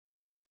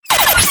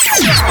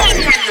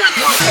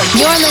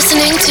You're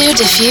listening to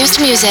Diffused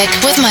Music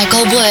with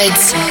Michael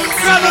Woods.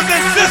 Brothers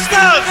and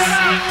sisters!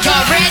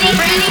 Y'all ready?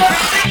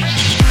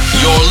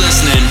 You're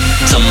listening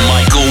to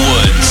Michael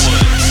Woods.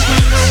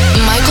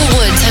 Michael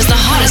Woods has the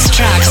hottest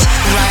tracks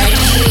right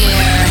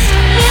here.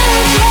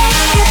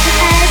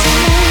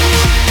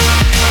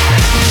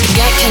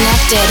 Get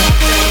connected.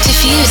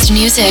 Diffused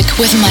Music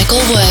with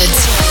Michael Woods.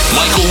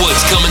 Michael Woods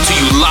coming to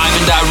you live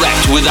and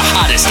direct with the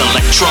hottest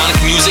electronic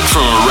music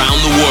from around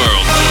the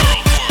world.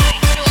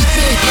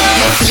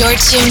 You're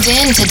tuned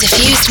in to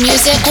Diffused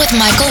Music with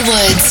Michael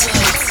Woods.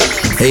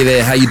 Hey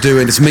there, how you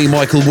doing? It's me,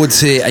 Michael Woods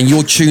here, and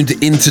you're tuned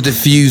into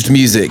Diffused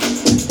Music.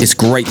 It's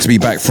great to be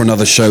back for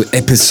another show,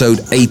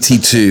 episode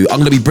 82. I'm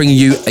going to be bringing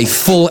you a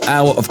full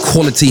hour of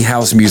quality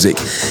house music.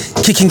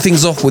 Kicking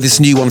things off with this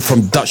new one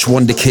from Dutch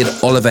wonder kid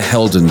Oliver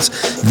Heldens.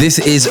 This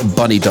is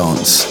Bunny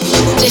Dance.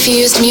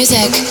 Diffused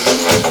Music.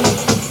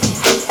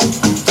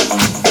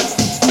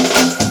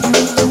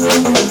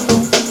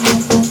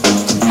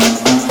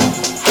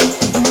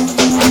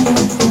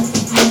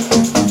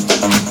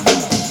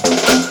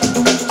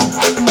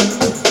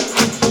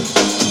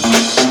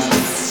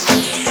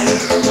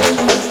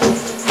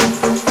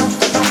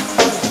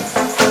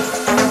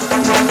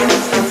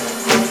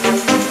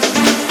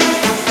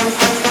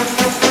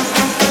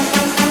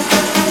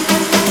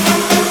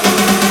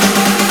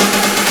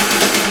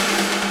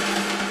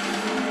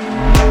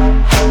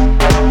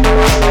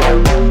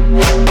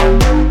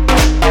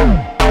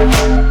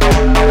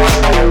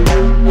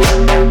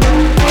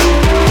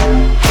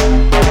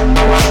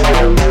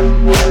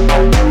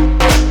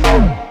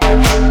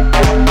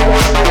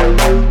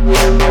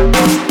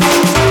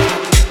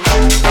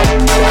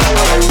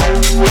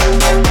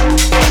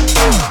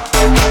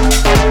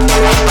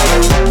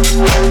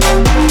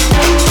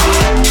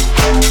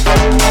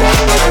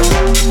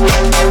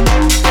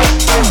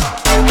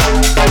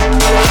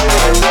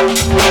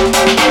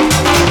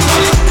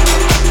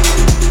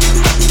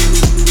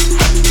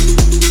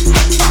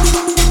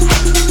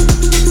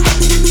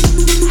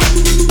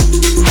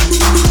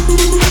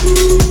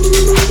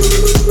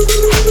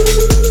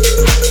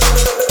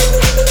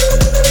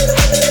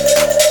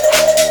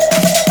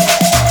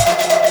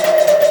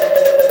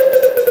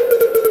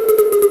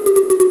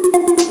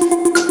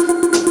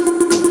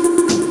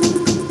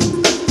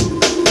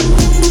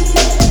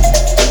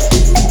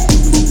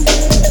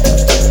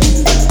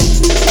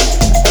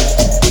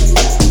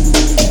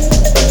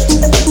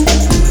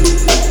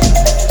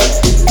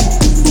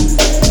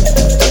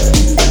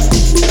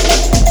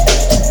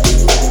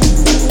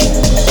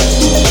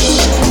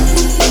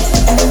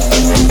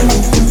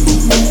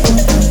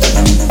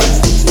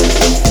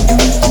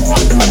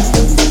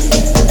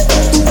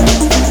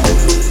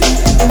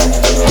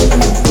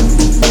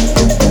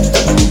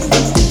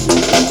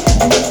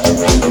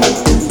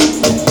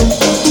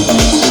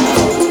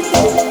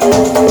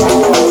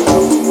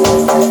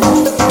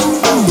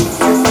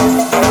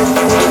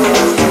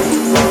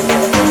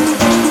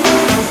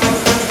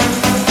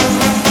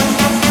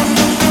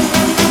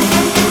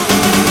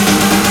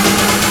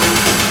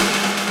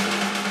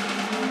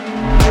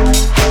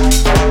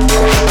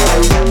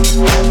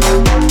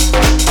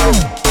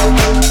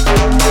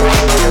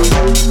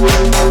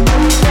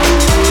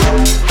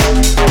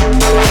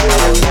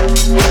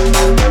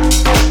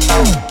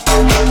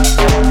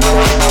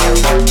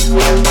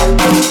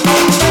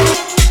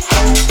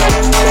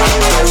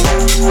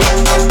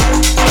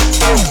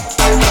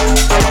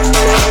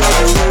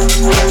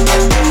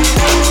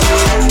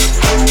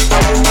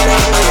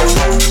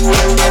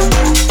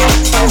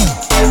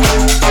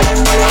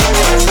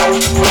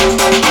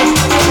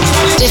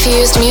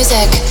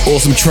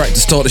 Awesome track to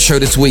start the show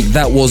this week.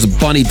 That was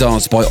Bunny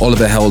Dance by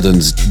Oliver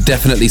Heldens.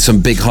 Definitely some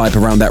big hype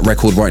around that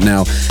record right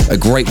now. A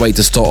great way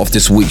to start off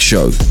this week's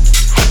show.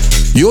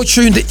 You're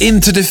tuned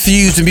into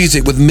Diffused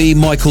Music with me,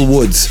 Michael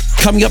Woods.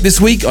 Coming up this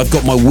week, I've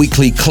got my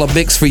weekly club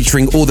mix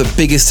featuring all the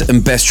biggest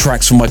and best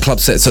tracks from my club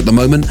sets at the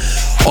moment.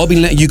 I'll be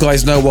letting you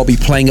guys know what I'll be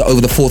playing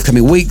over the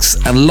forthcoming weeks.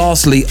 And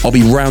lastly, I'll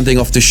be rounding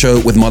off the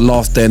show with my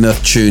Last Day on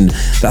Earth tune.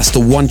 That's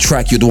the one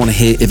track you'd want to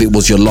hear if it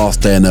was your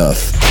last day on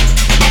Earth.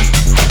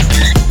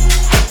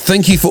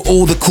 Thank you for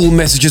all the cool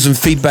messages and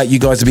feedback you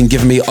guys have been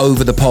giving me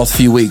over the past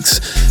few weeks.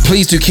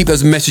 Please do keep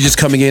those messages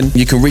coming in.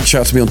 You can reach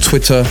out to me on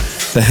Twitter.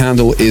 The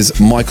handle is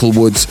Michael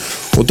Woods.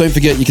 Or don't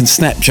forget, you can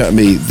Snapchat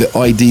me. The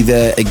ID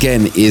there,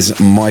 again, is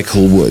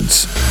Michael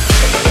Woods.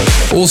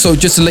 Also,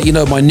 just to let you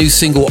know, my new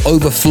single,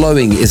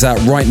 Overflowing, is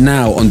out right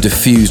now on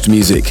Diffused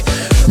Music.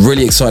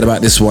 Really excited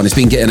about this one. It's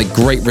been getting a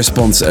great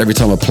response every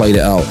time I played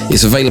it out.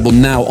 It's available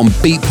now on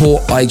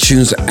Beatport,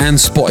 iTunes, and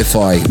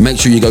Spotify. Make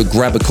sure you go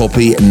grab a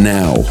copy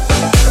now.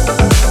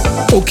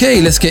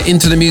 Okay, let's get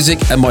into the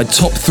music and my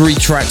top 3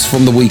 tracks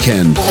from the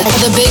weekend.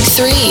 The Big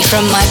 3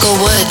 from Michael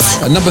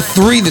Woods. At number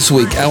 3 this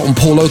week, out on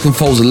Paul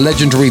Oakenfold's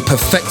legendary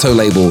Perfecto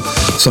label,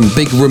 some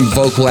big room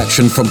vocal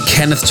action from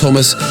Kenneth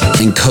Thomas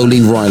and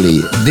Colleen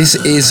Riley. This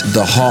is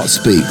The Heart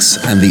Speaks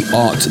and the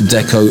Art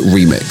Deco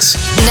remix.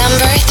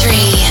 Number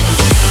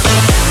 3.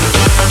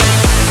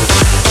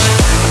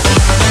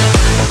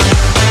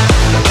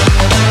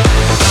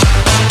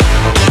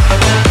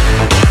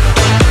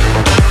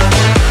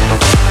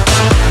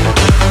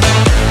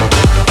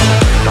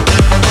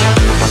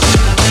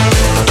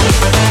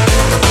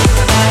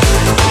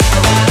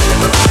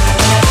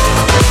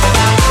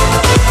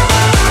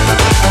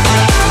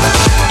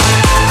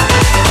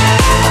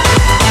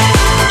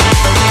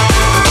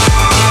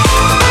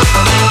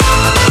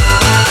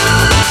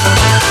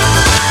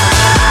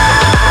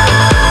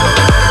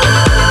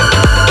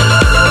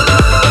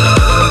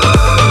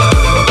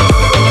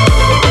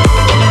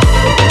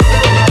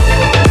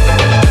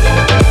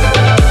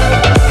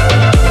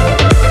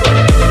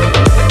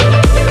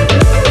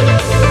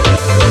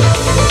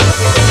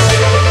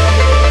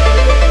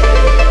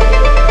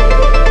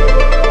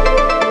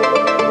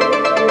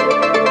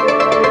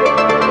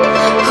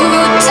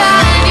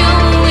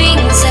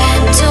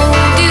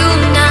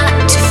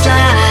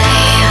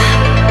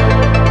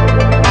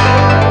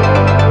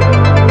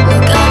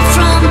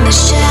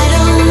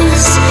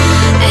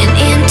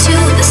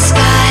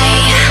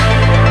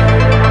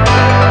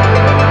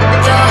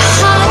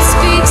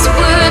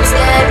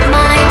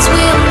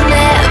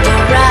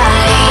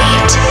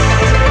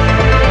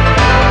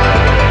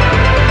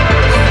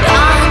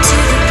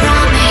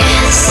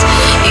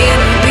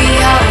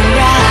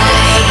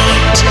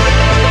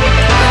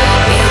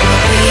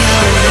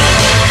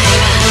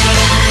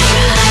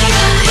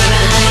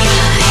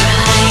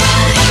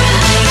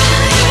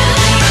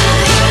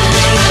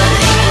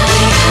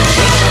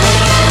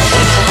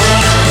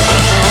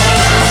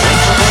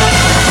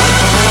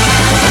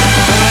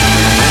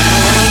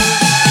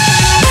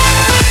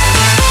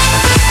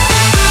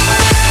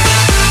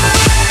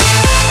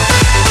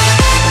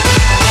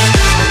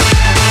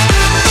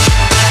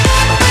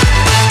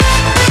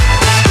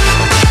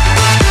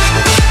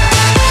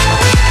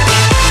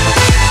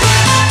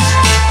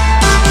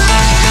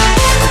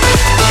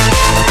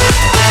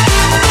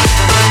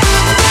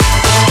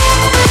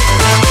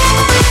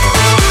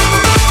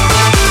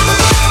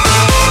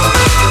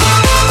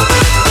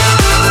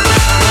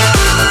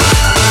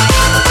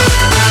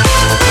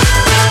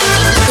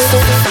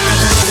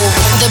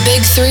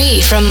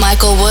 3 from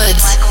Michael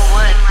Woods.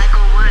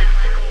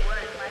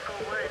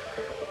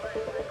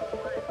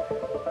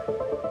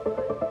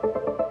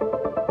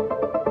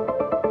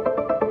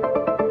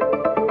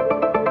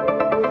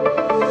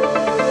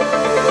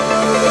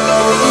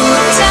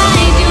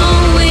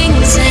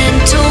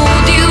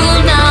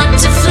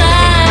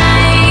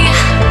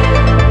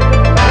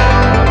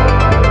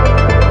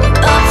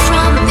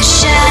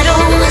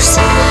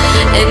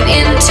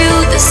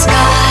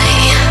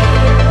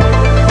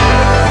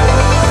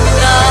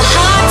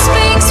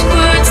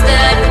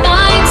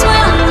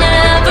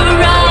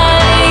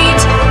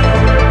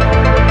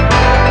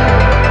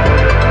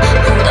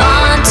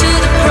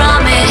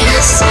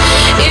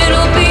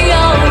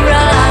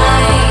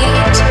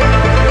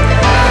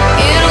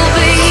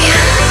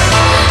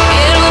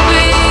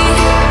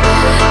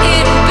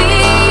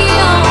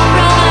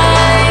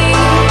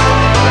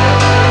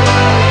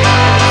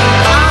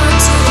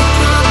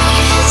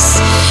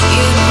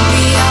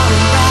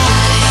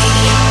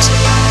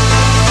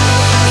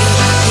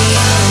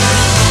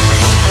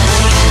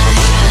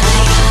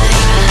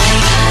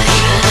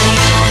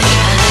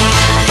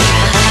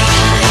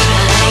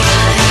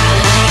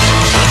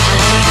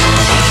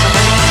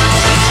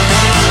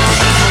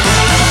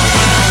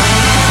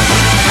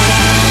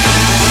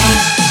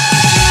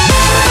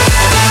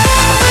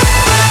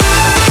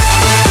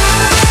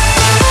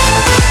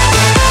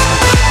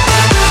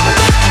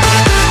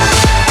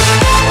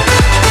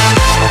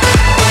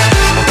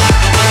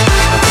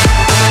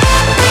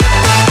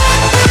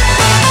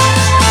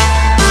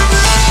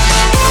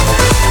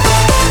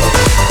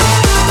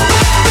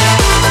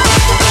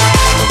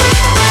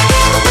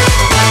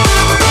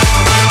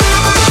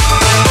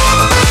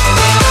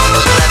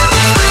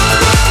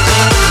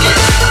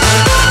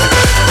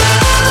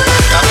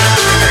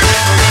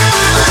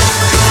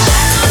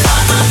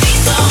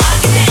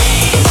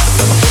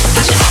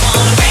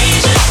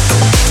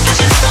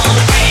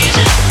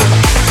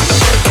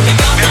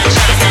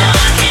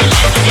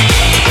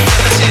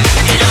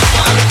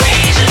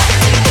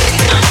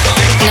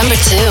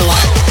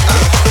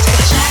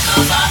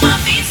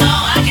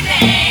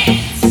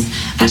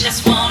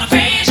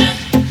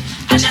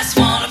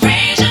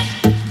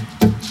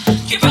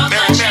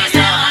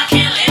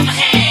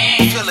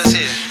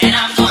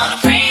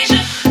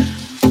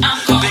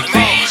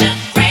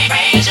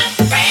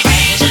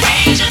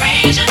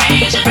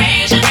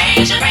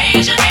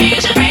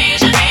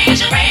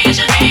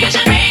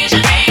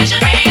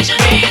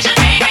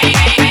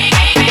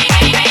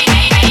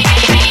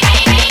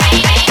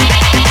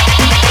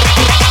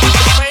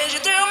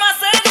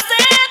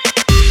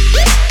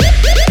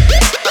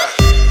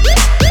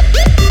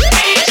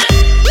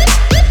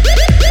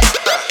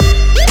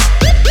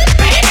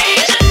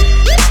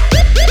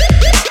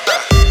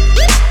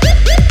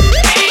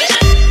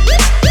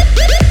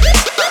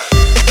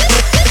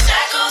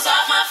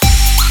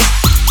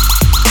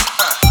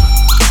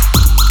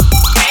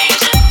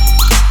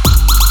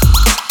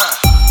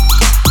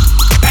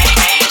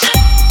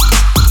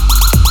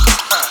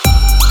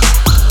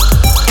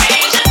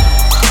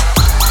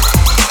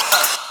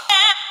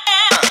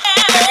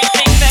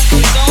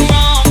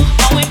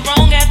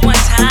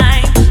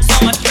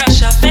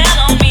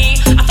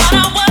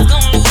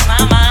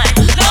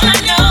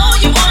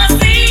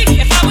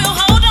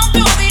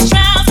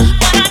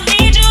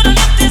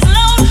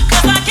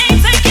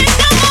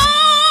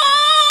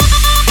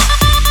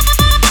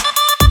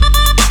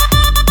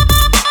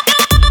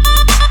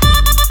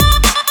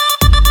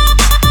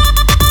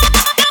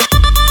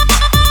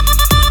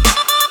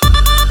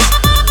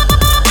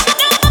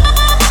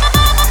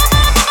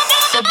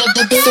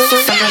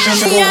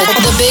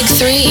 The Big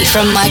Three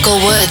from Michael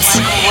Woods.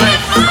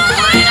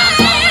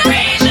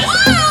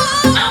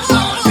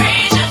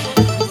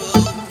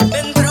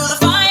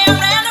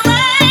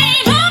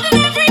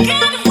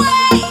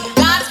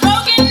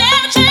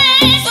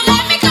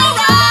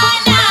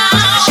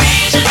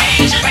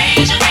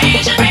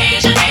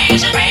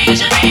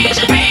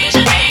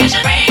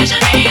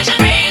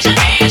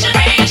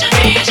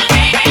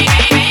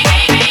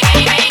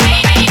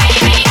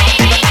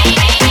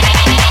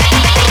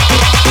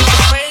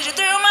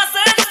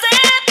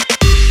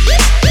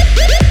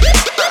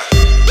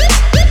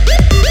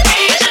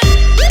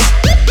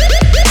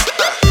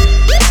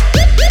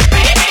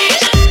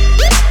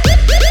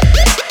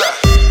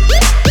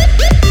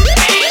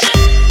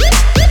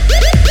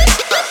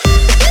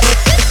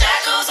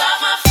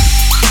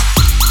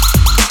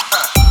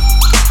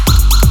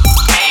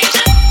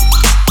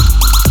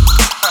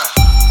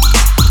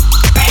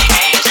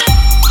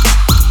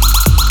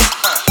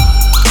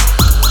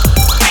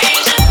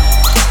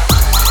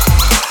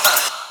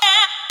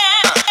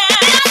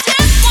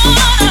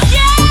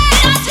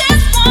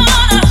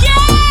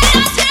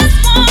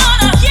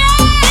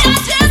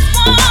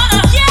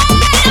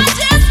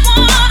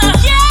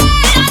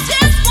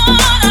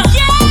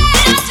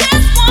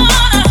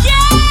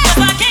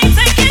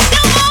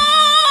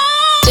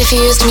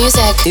 Diffused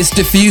Music. It's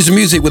Diffused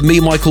Music with me,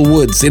 Michael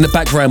Woods. In the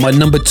background, my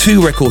number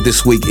 2 record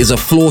this week is a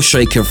floor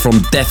shaker from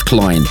Def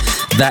Klein.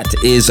 That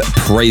is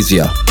Praise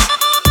Ya.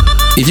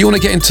 If you want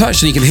to get in touch,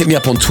 then you can hit me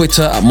up on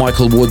Twitter at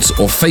Michael Woods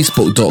or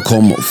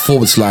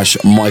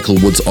Facebook.com/Michael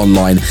Woods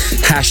Online,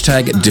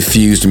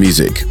 #Diffused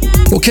Music.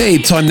 Okay,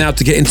 time now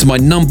to get into my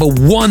number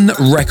one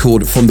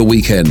record from the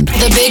weekend.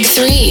 The Big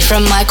Three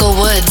from Michael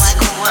Woods.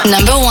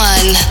 Number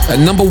one. At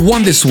number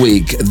one this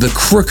week, the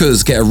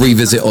Crookers get a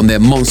revisit on their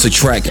monster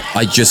track,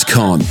 I Just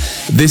Can't.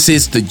 This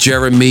is the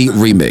Jeremy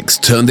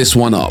remix. Turn this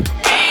one up.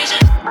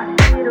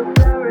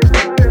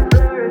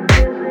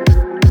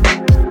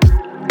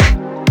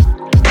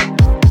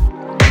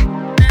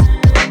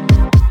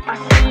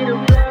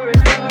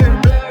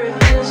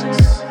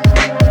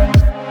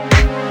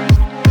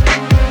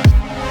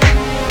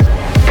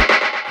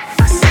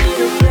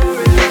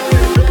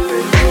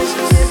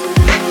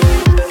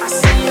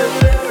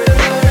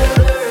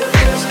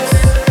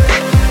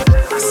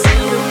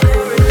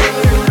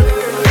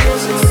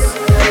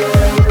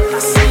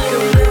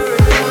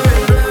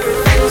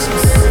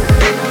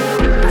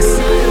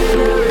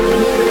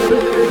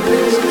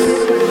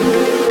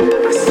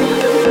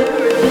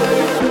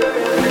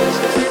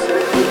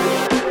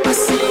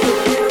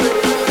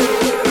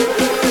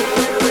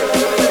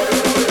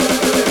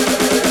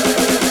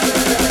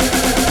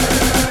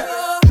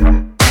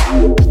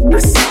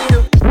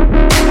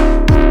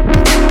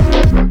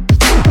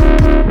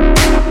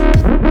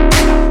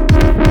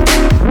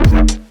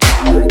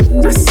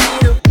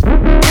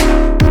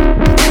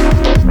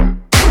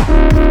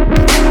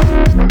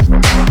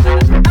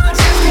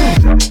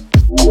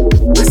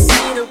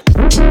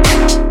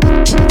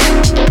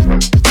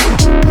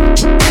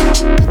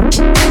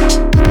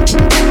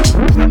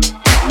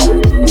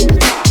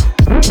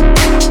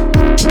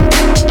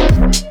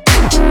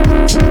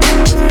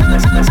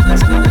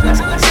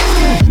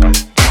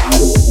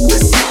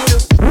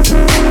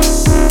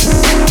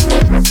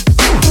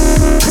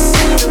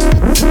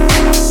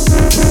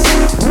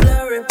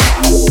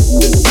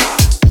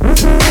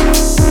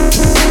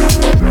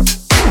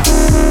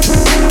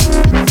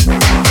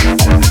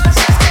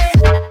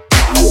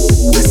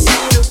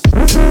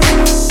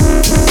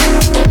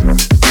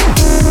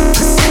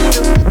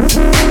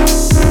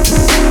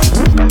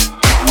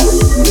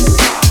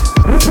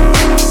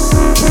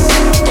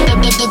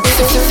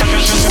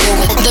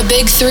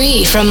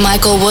 From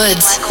Michael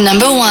Woods.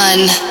 Number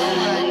one.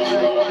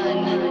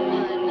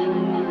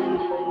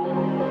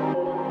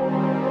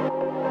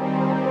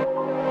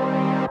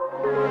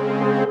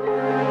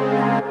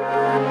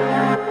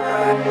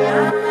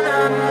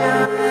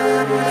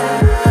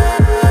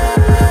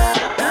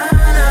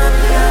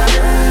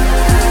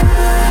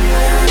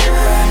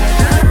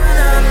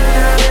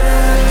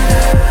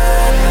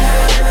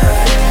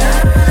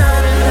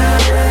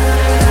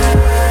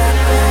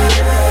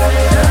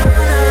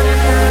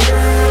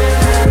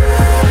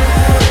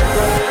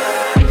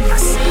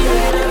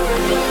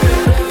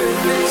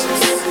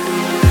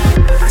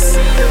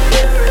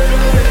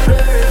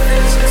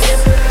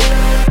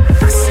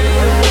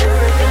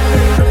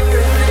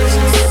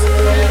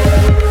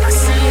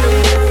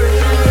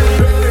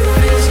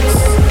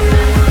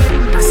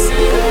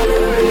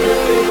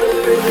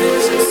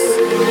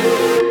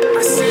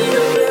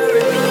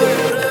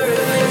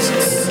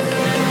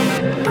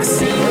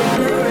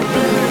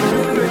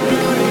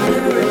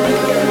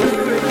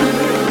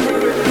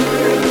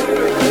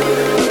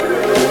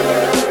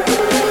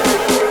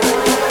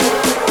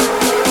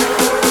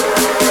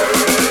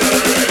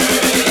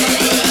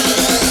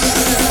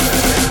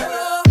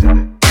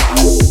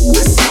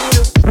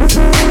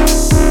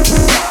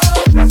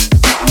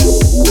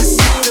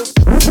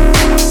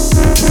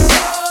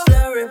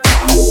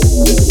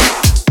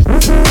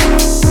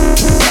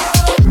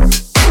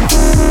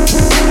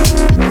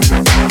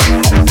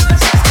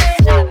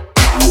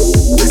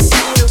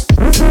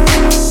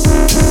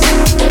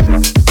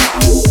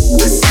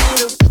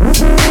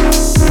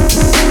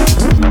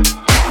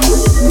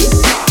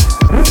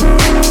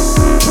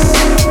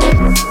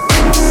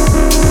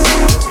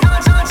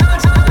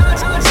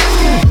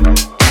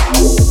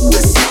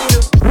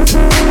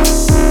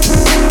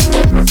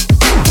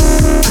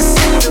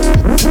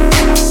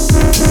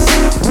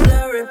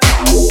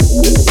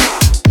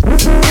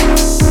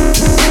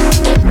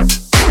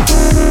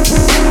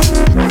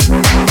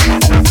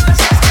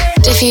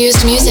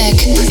 Diffused Music.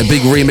 A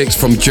big remix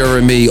from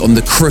Jeremy on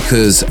the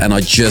Crookers, and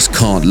I Just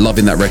Can't.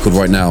 Loving that record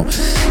right now.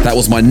 That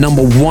was my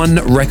number one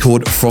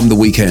record from the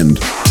weekend.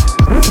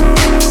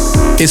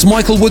 It's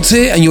Michael Woods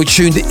here, and you're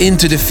tuned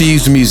into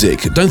Diffused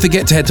Music. Don't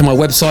forget to head to my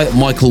website,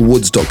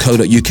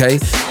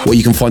 michaelwoods.co.uk, where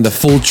you can find the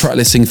full track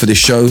listing for this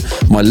show,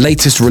 my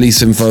latest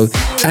release info,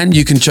 and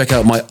you can check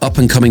out my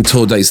up-and-coming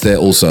tour dates there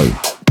also.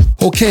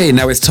 Okay,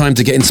 now it's time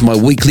to get into my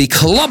weekly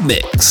club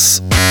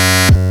mix.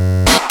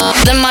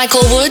 The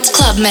Michael Woods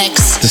Club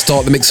Mix. To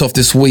start the mix off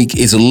this week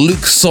is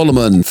Luke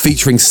Solomon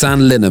featuring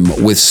San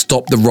Linham with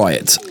Stop the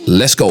Riot.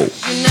 Let's go.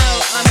 You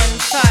know I'm on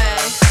fire.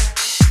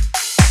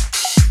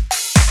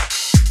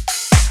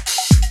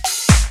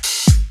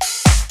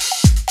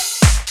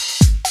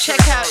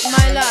 Check out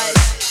my life.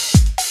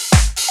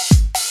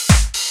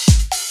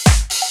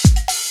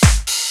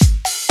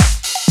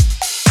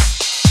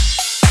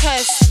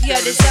 Test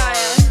your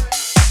desire.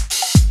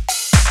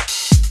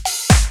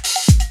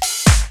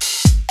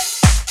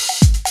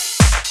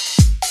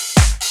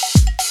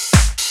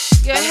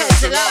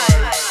 head's alive.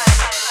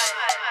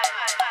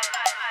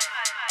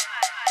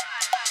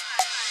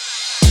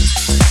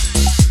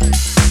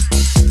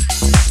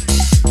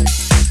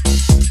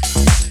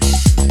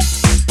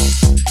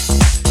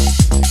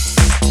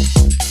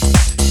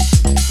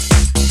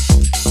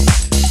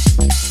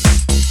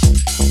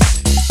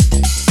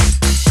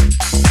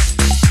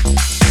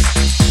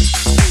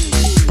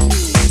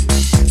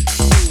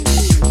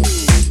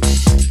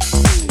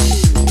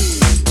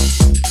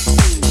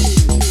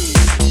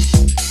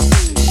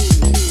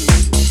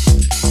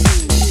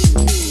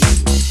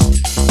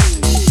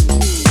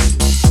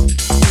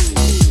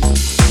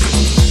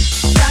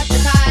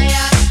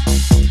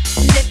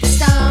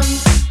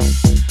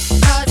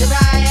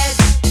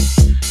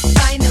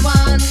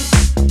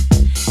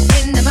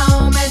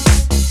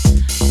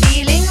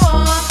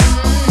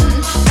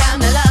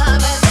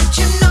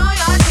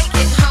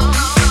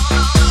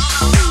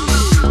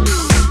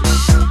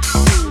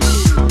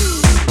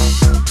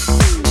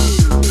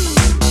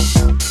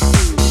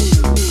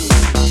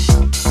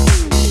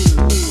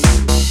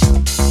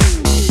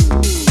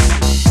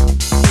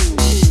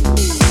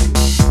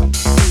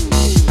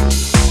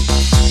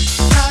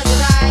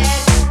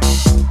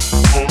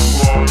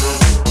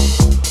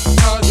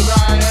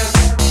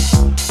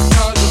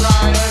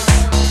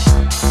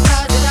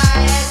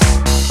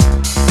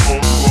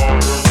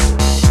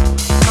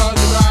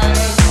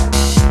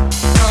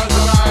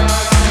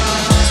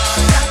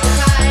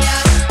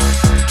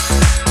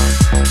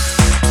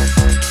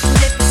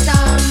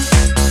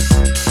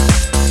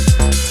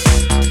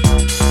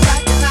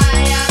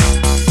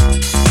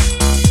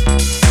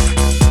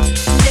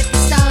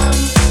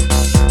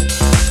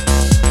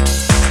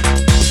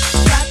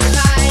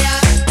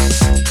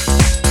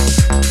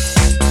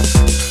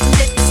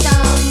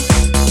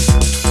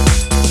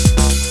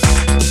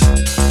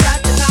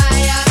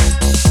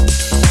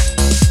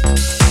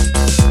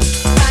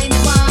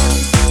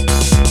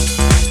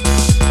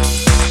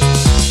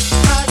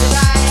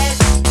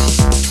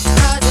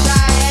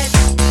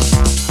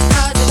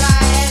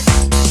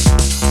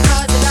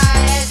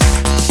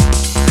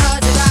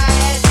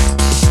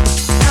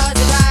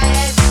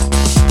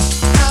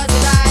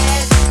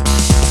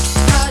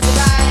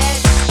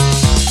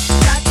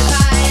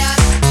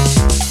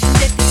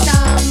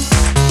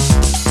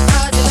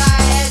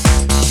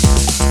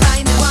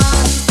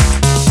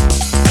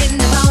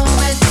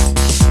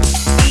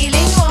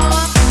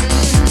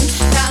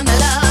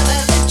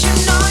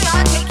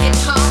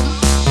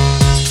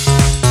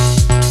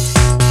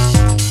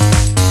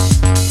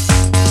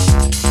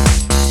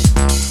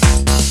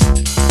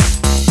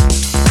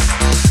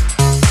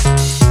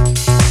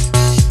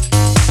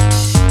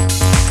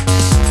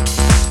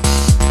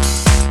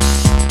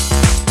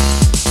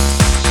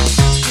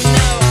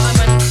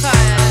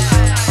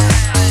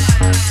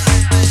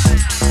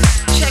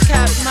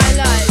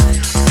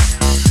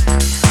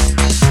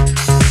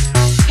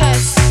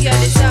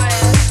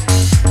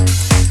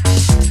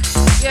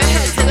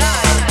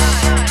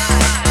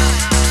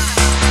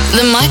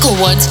 The Michael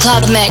Woods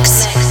Club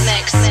Mix.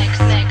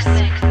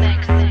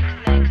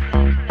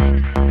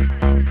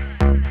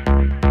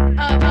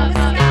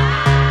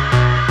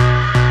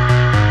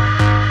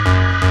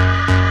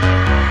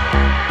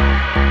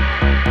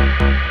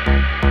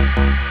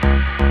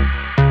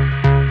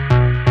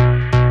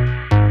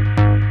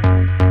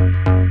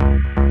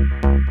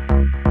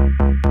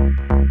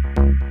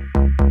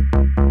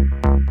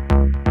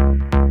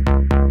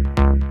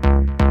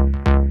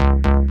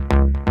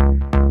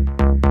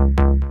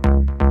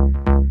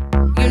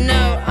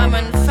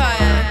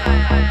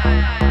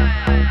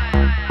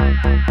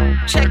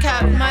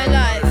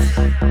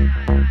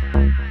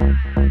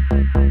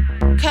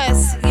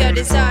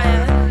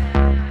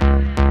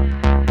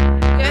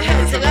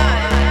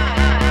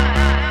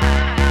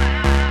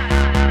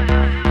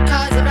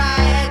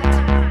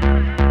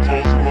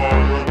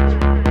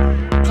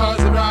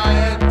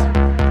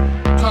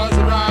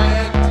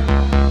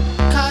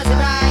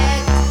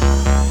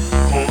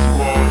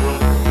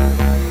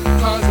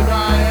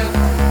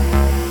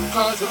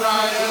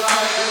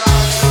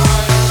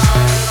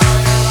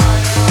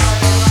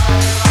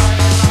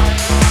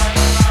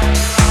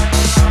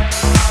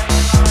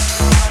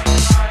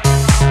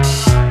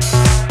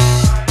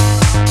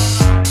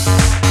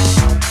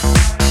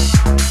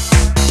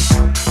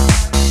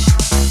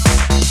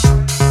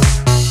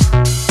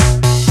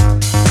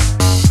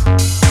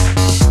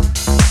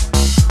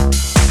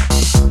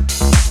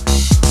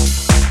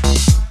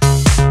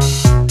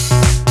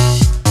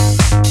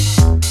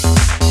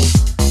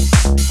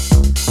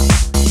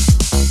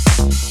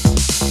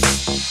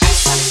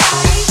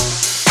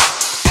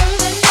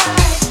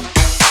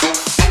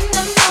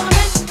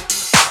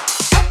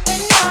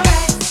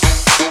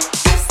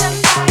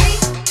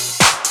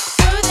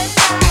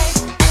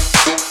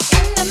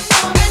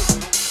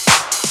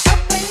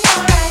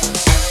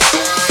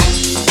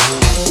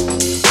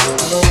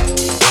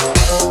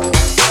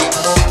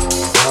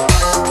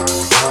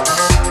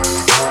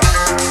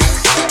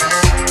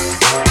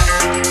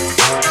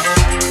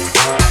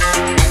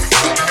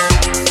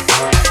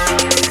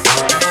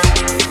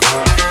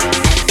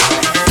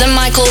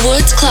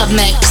 Club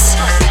Mix.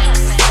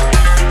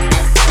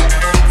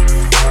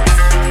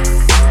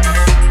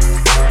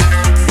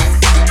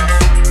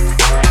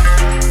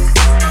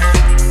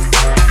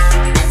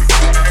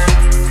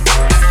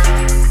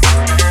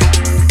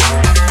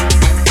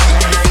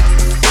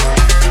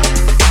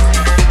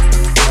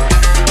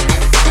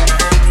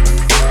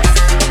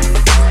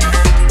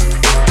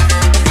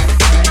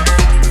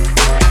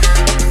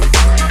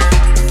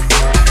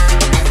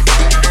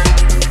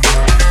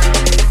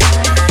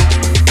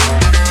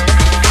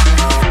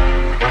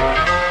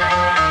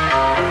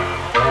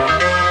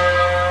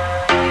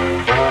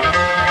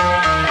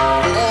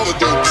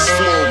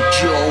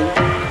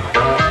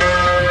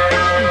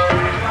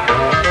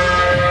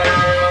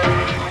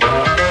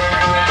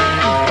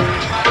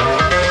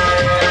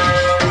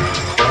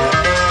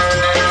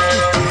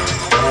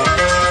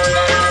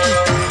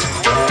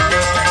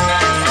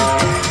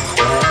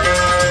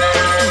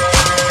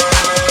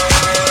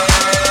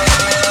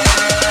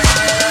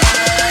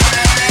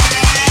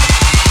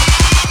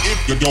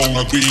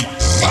 Gonna be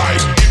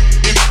like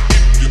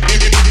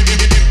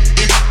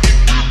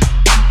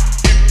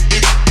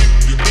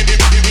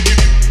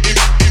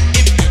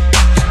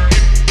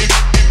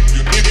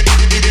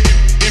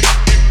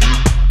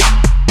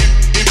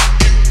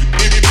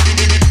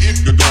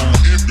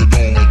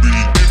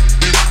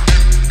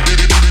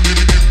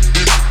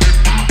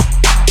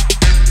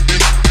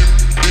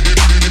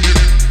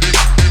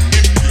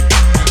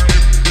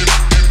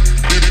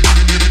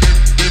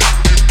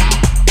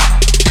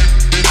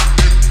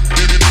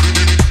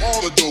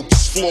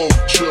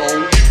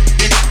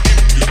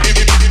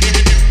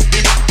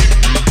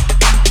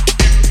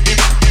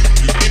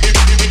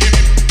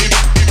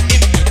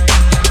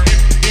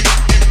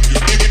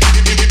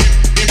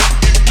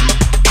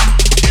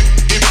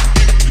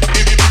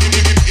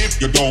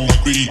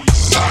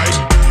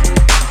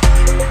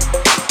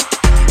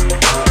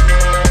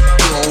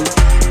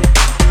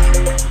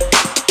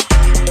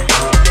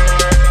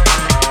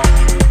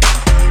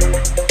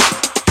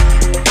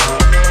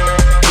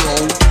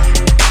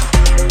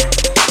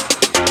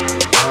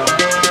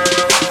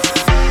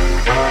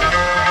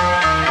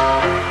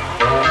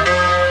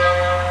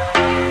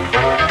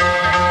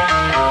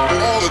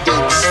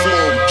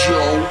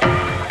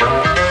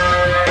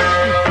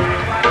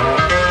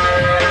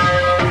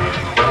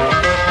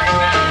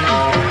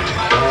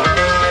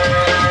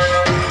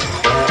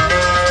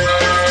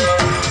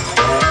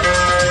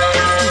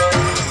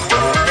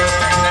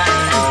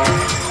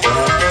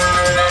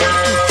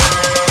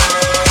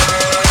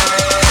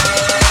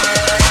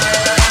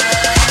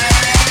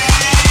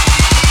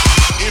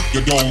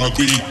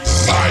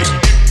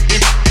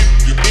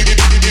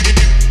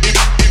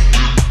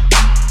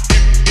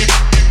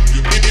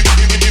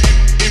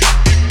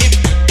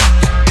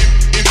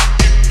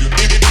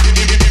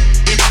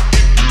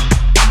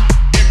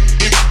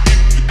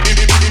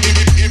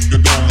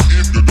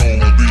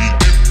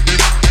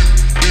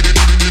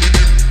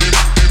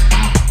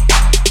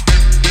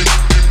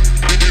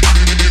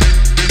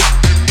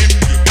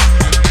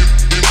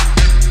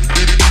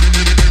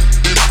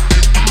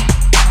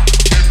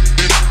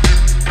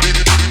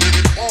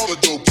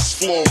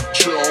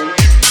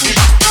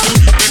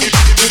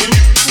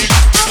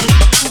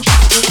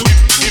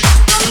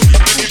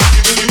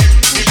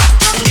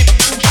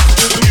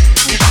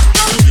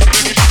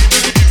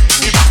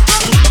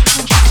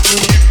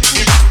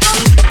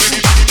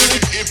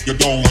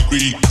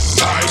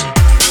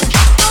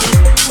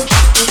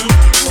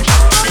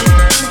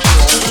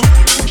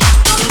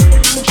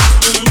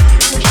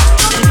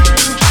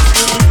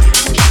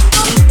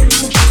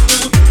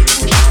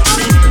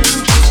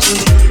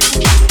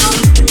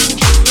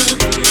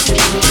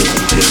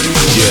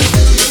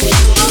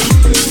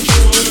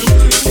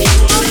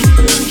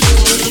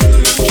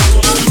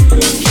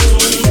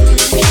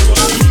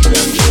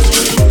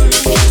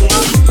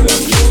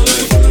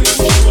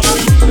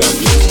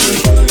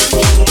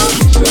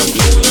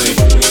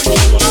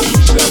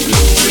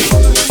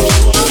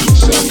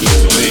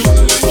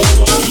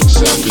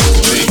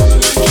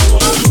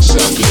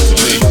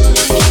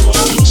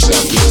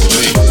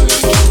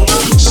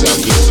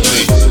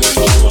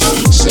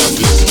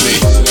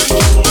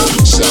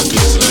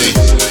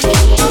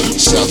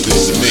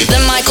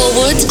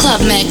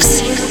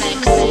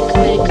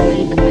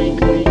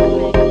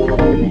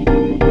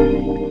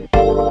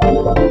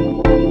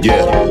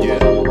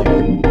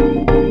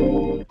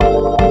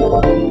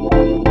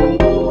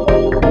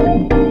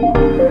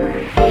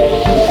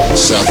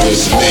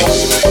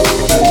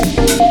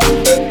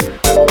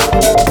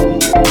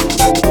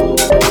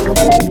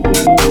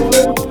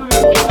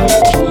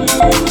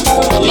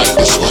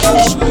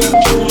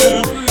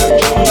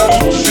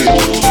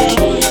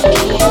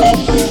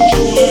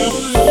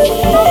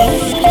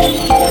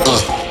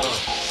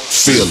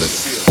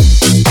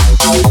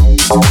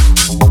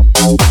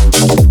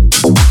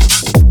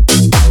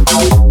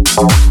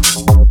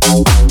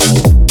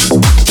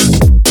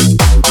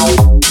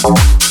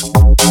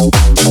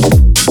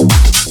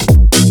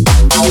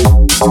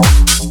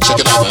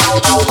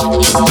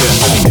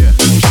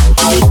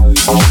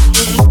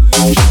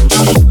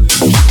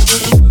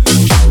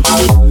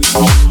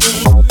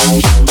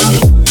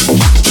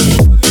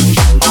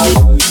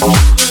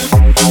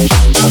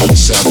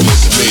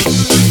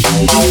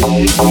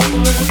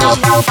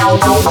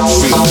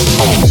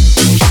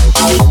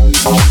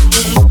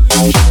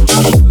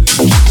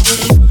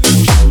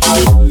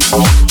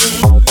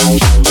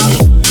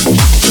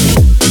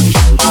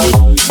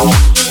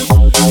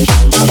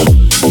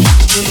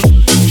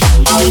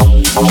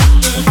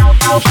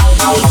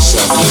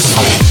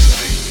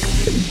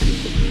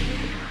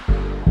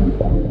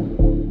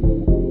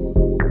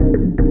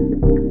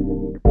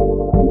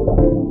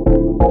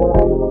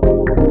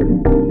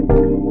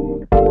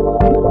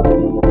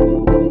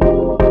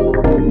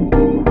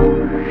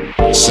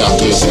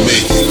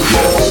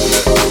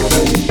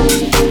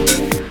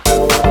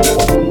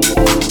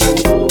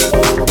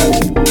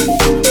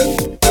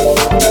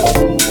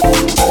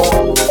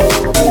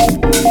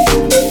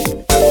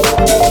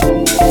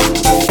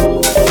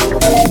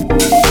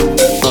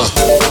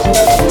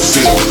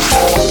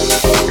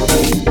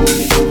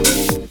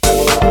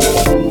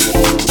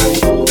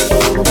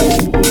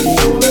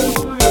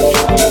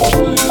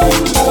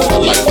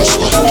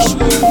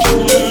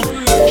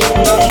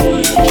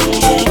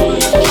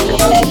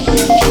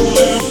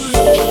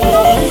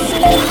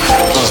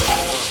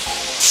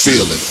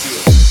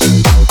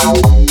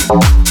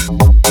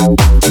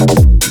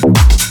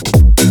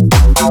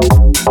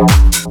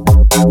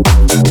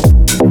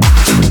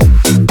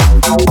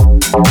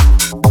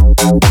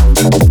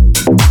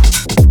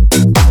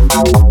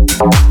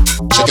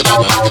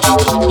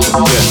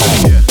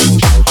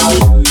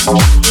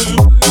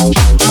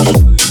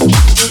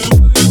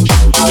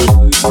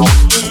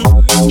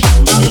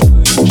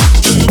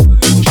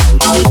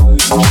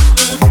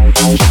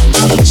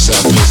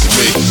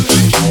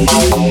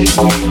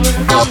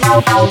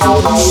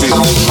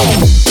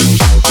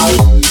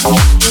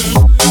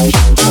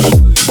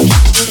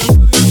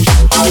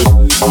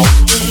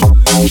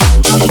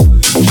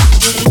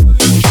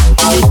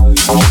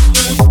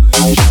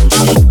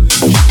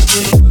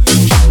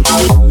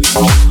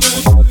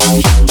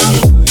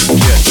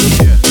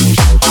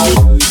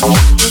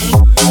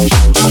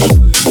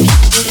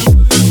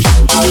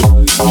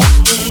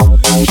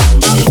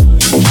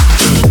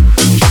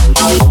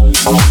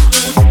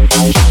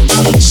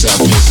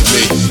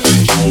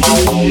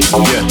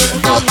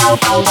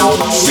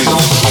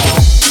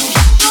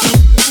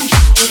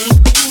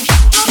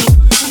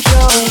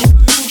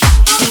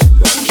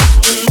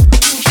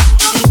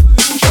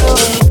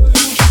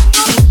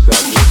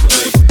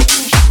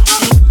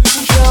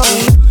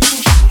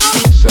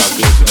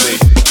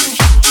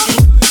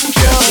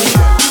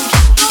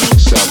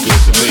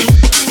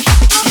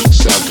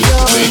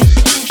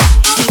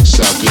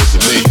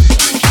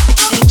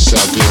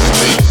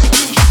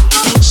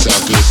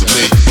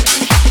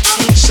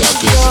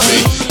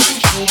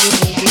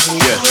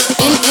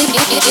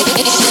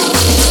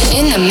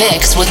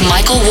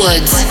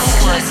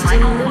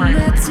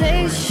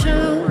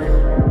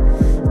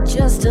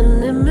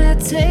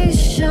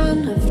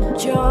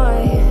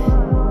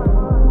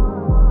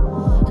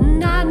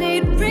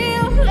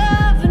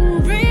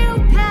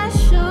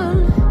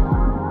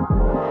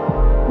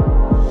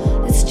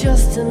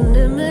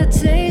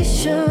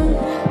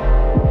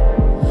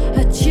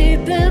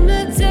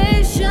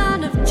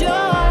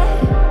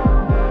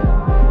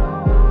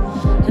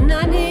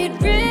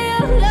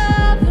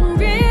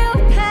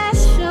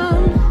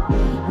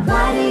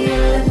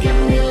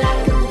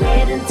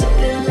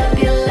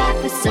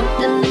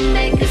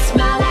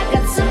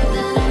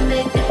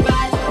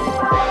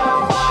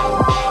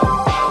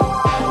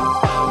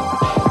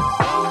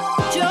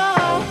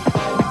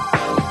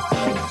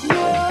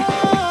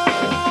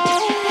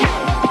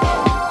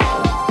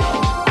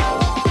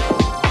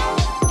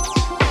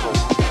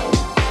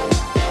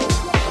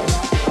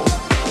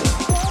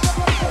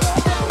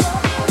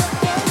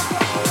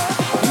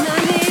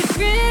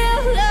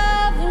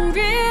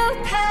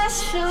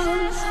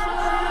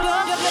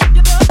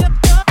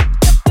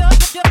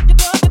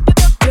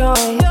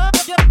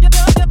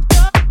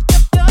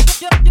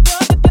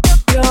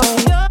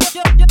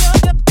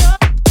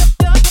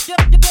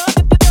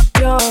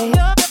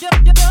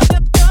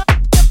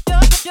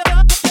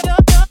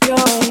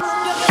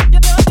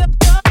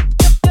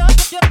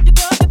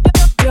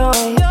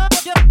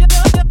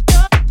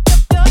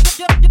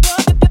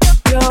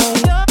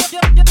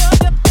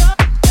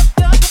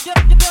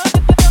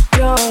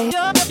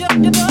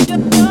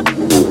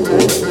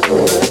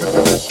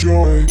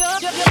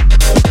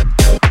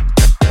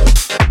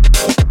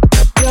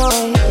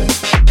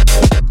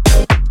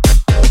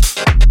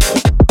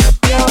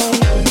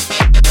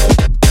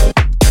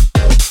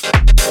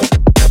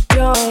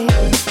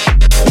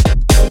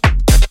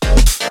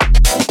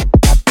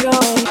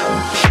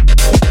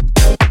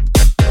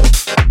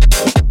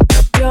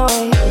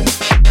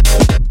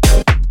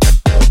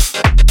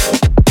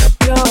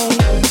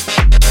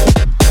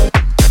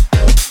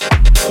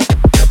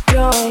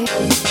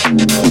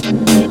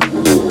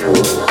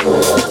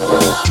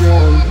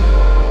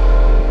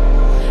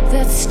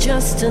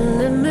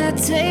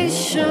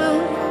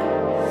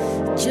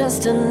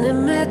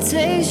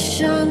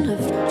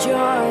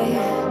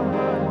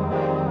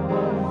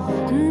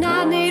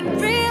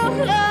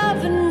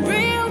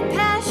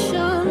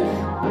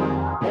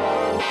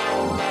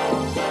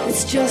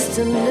just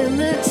an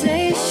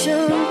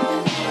imitation,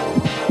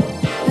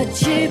 a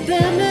cheap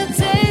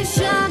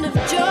imitation of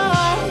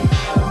joy.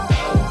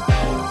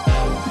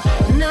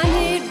 And I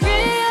need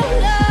real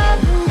love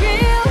and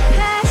real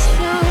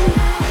passion.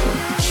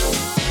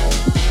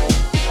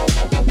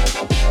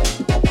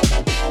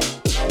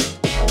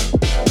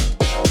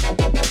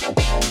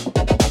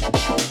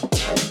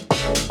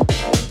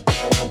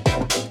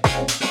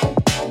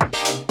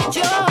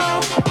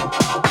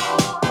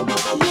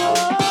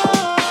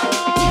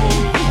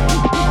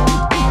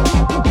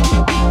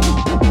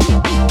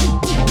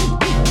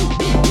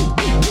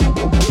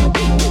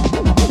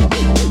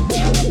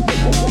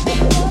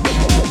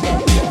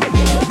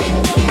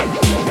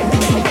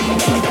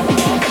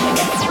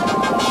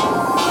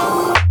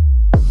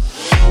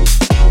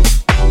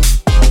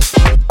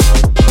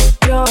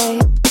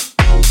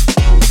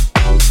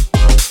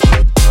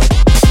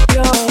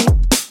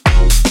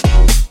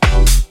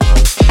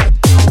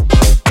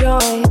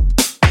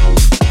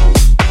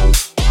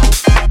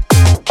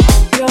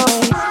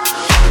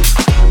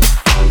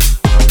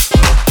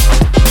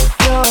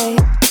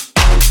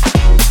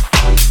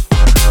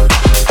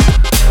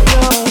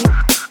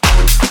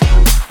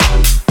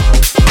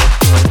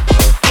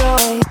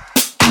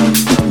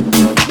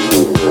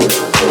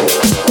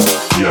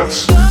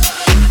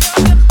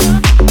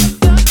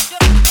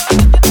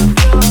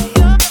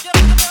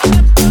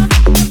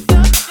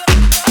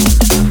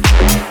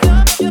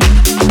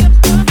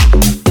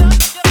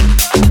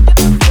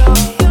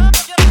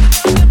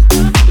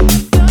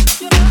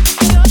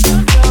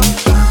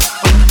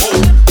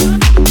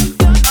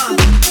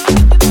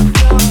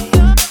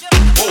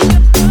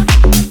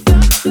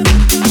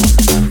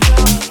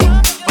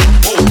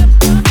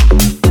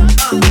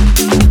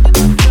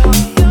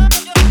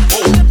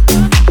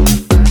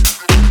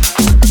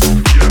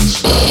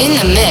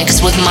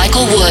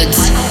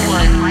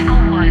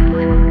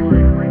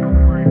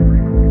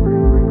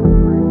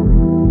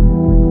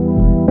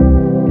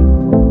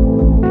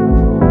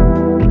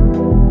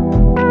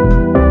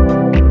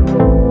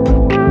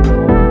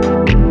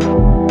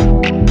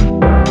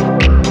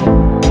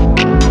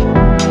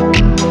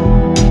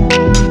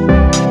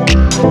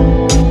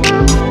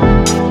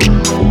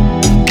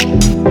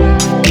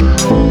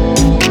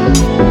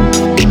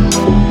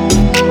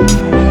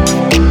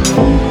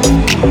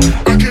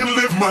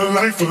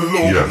 life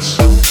alone.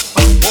 Yes.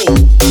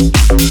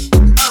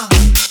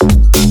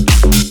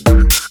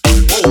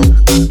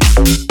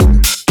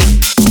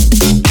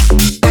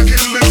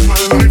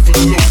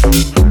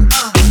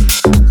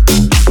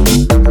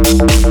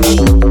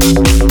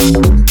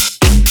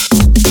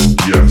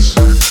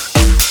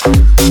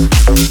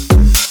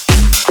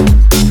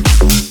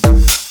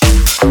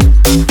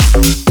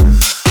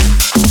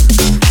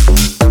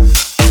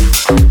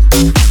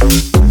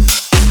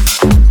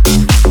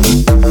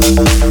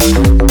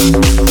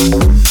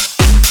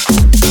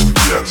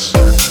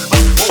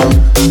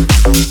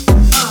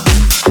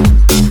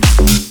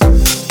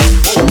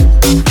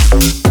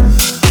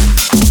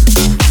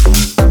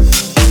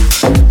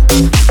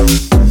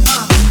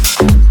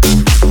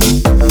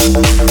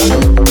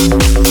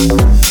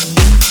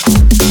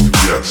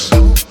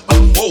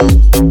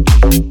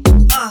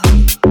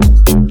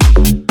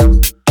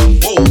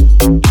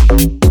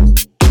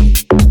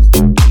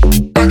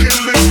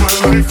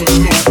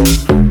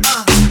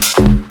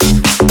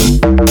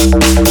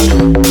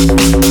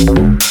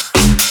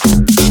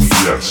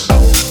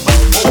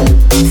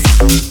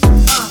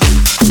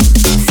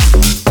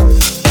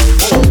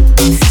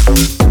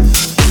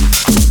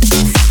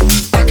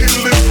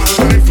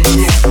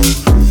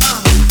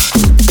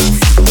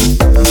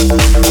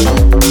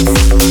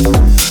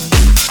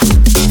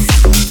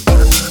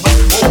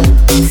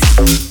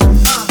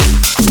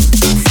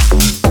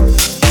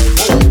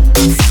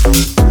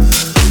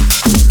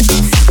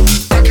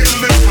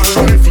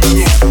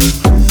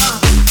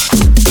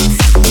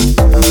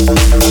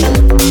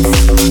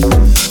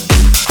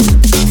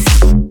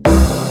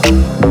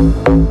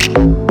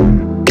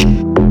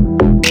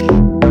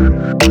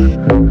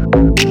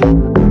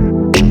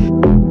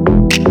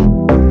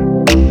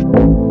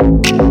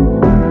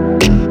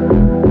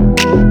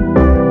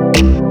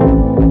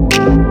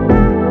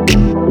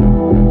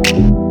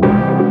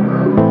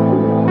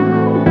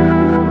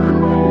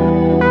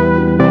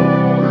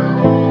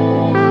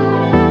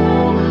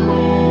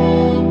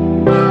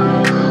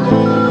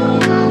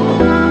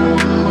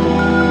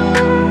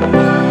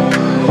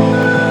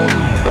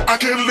 I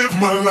can't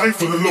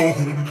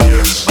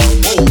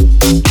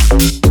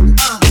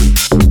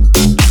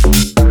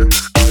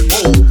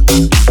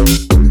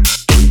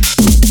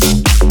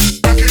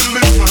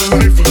live my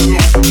life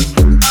alone.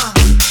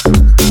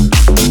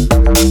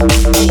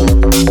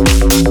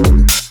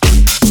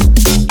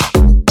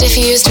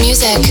 Diffused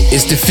music.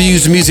 It's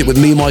Diffused Music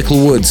with me,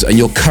 Michael Woods, and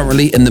you're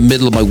currently in the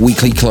middle of my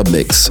weekly club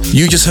mix.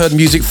 You just heard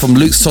music from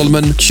Luke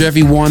Solomon,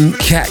 Chevy One,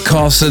 Cat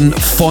Carson,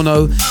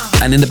 Phono,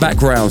 and in the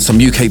background, some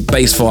UK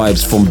bass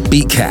vibes from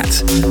Beat Cat.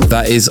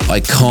 That is I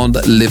Can't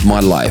Live My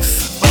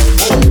Life.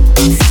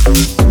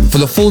 For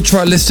the full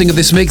track listing of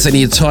this mix and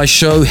the entire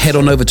show, head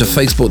on over to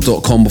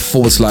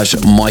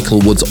facebook.com/Michael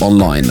Woods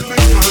Online.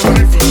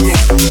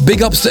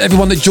 Big ups to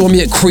everyone that joined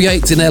me at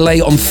Create in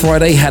LA on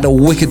Friday. Had a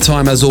wicked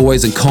time as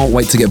always and can't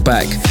wait to get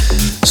back.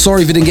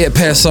 Sorry if you didn't get a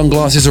pair of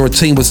sunglasses or a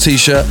Team Woods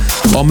t-shirt.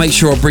 I'll make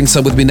sure I'll bring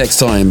some with me next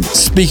time.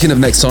 Speaking of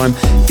next time,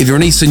 if you're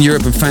in Eastern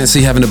Europe and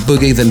fancy having a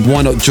boogie, then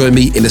why not join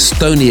me in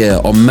Estonia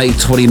on May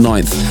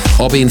 29th.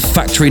 I'll be in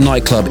Factory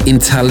Nightclub in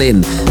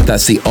Tallinn.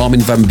 That's the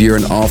Armin van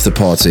Buuren after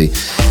party.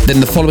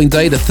 Then the following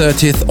day, the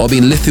 30th, I'll be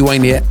in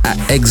Lithuania at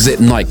Exit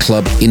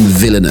Nightclub in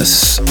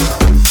Vilnius.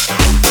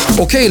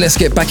 Okay, let's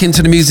get back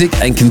into the music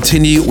and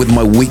continue with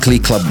my weekly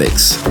club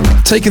mix.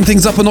 Taking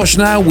things up a notch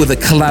now with a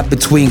collab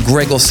between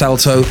Gregor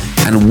Salto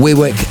and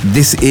Wiwek.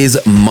 This is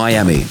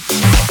Miami.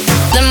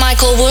 The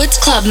Michael Woods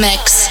Club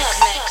Mix.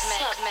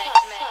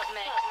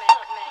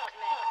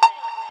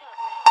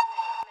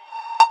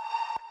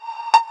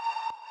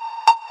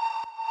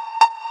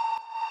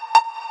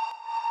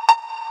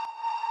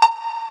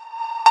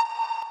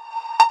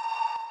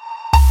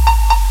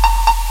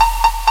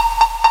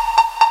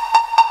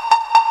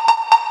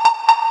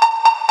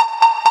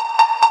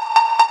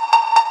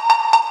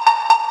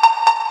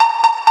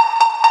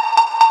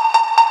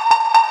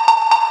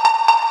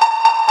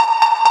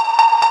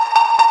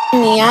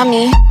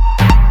 Miami.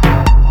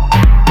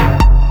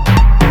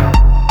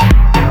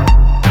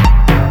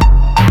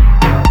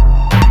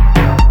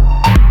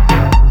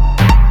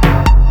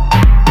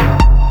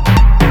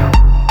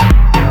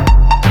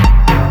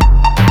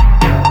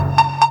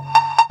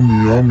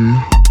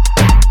 Miami.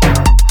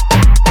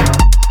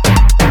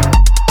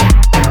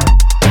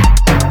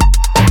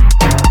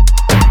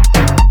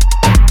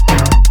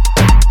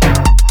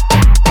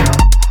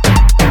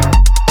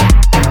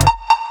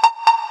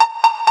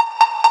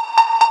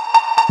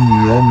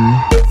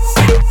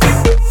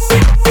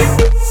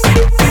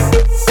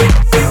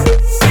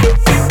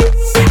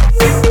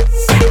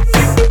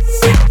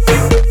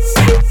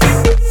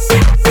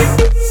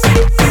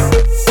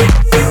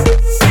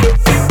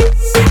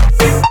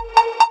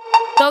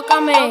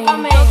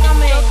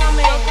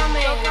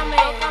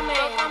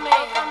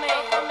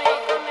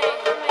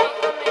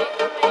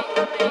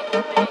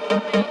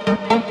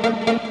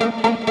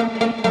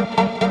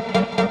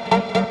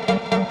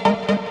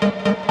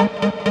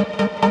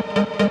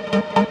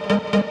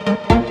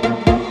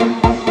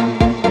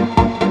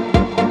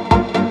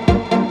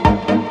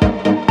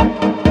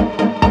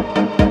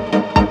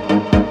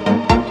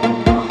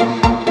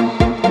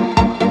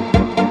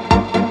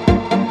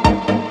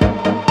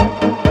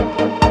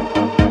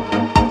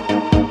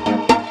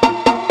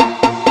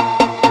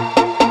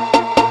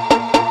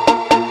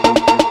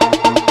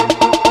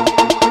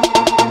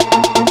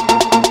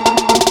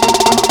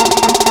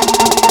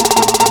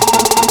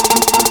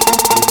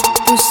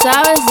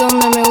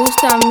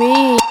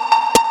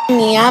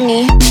 Miami.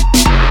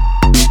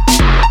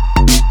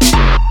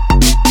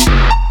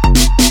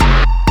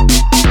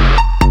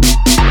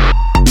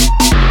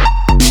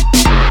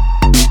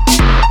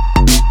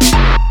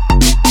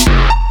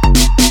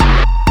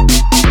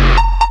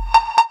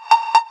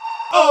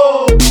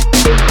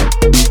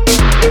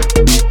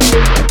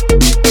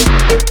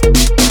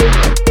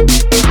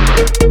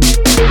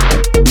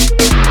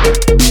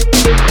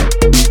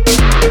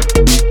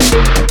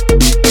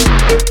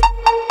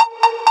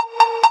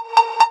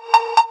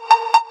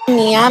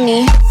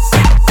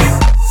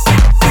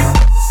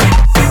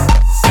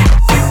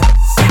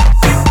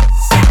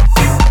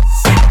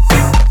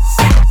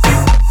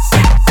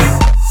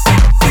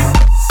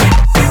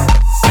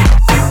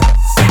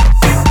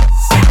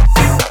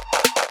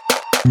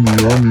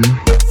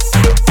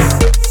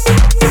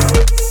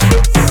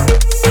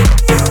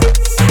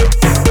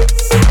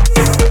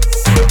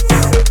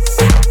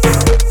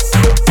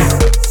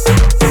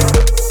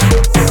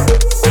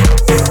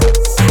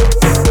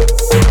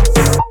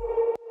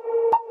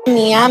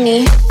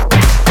 Miami.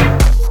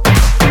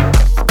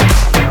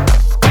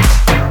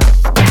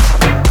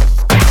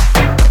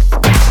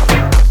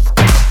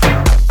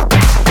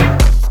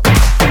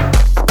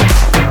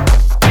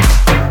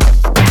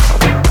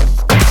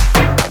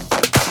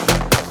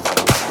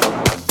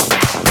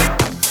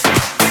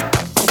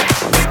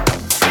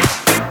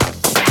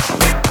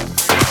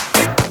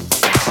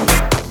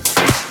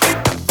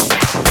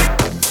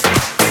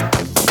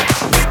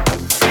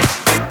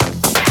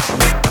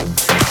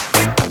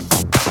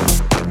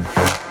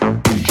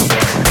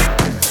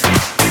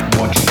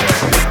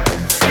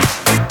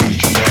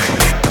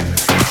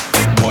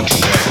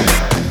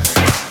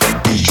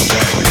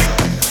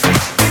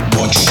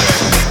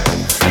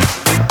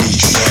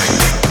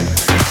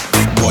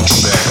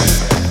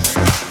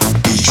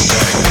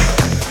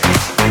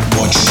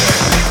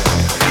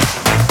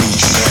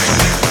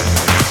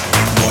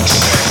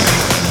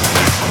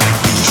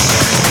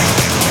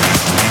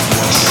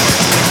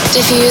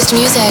 Diffused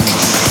music.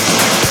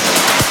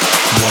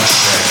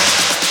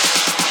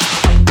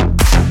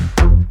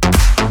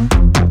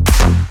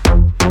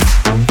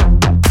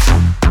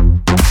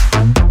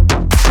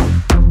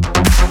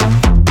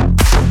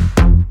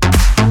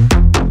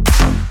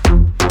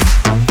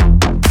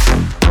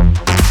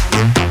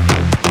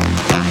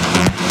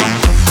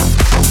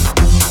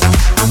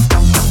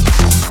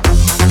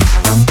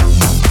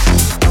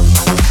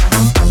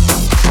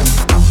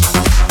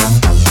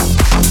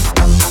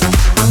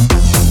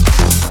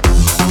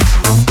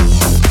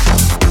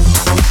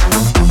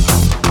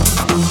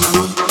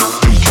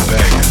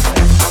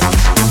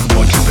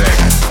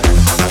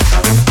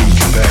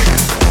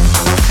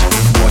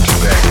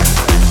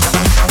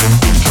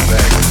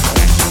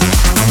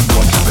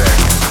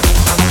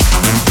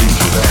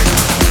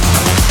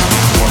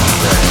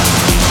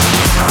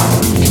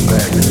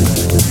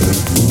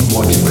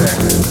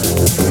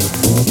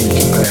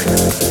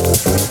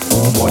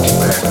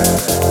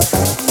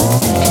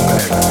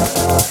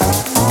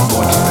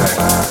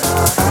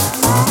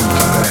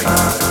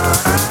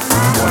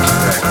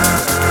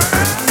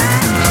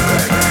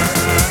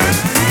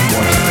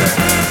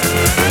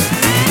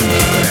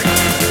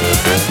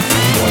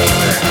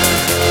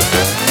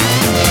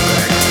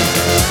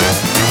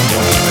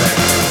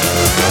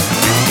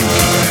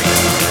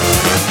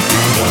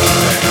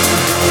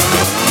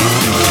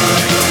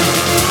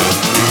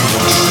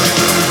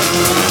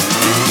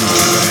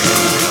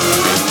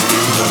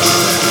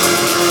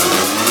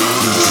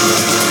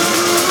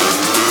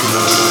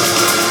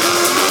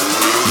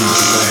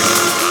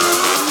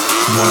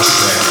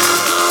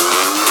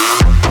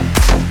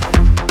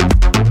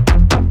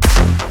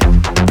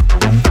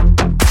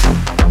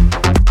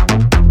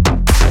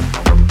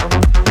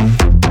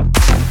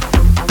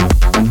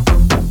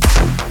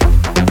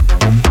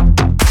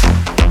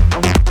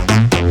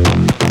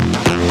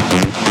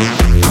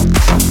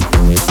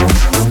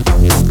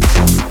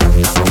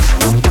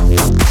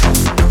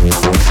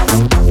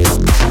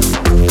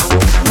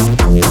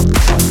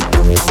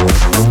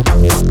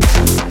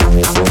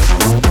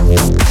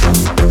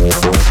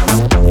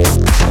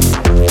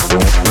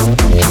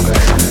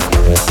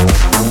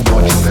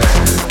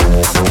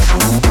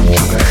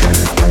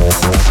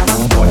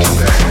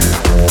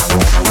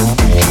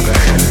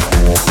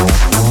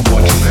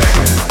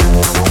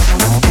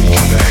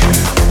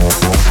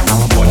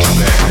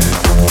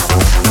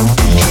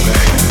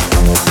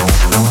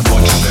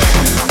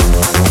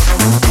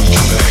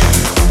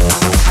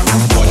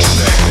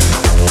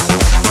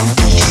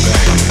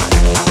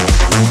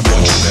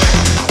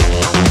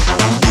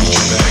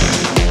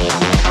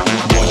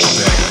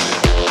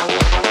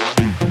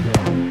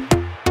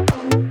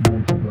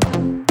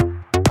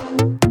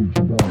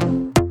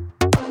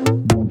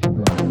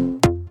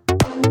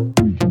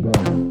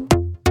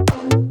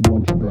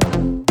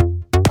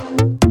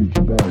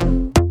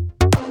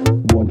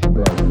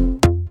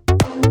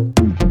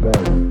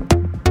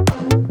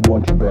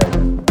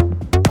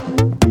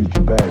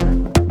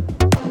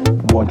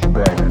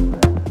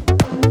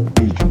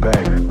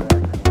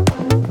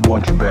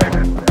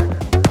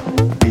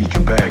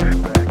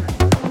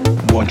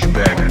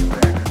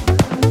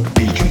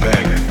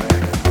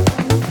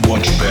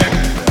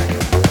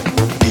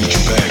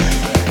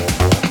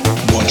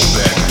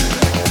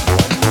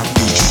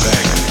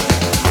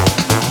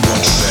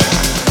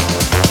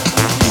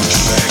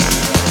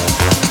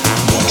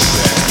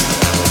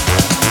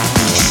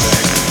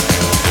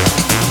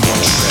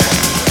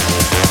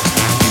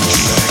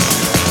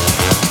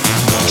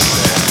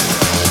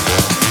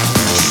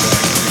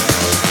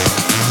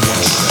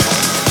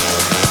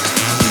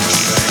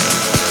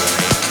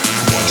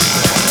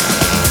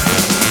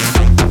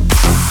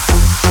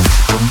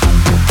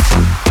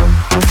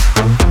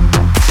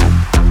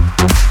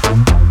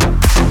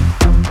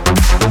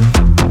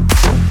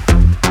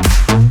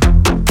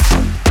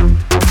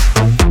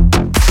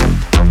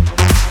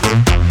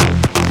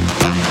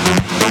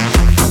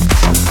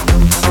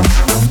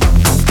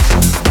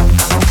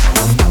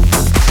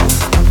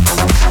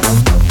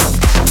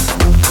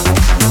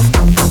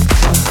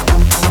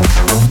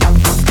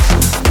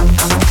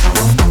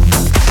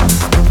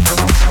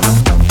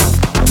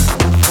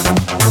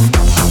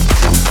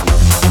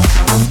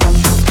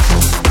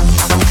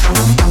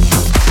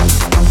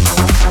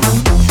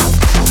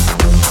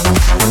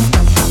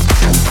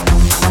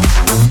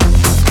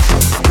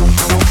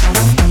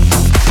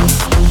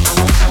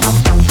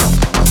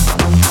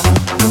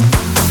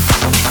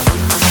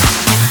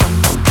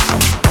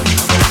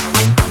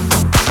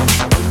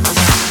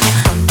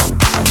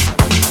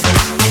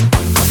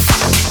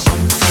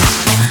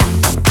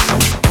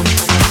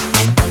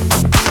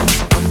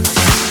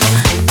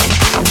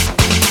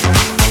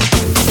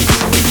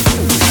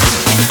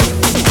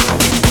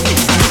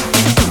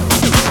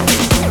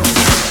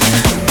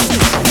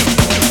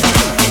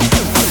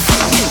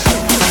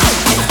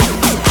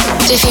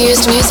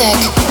 Diffused music.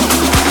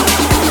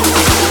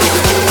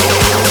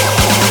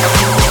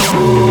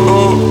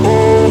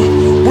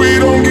 We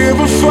don't give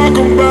a fuck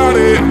about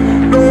it.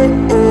 No,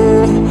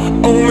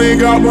 only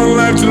got one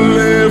life to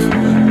live.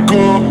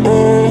 Go,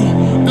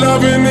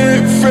 loving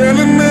it,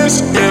 feeling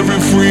this every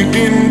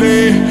freaking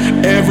day,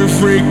 every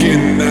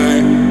freaking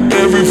night,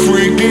 every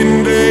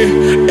freaking day,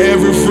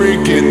 every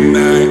freaking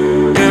night,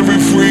 every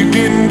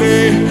freaking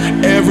day,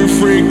 every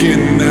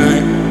freaking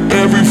night,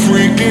 every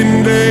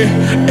freaking day,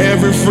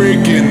 every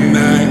freaking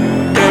night,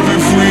 every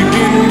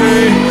freaking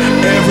day,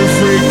 every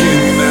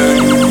freaking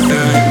night.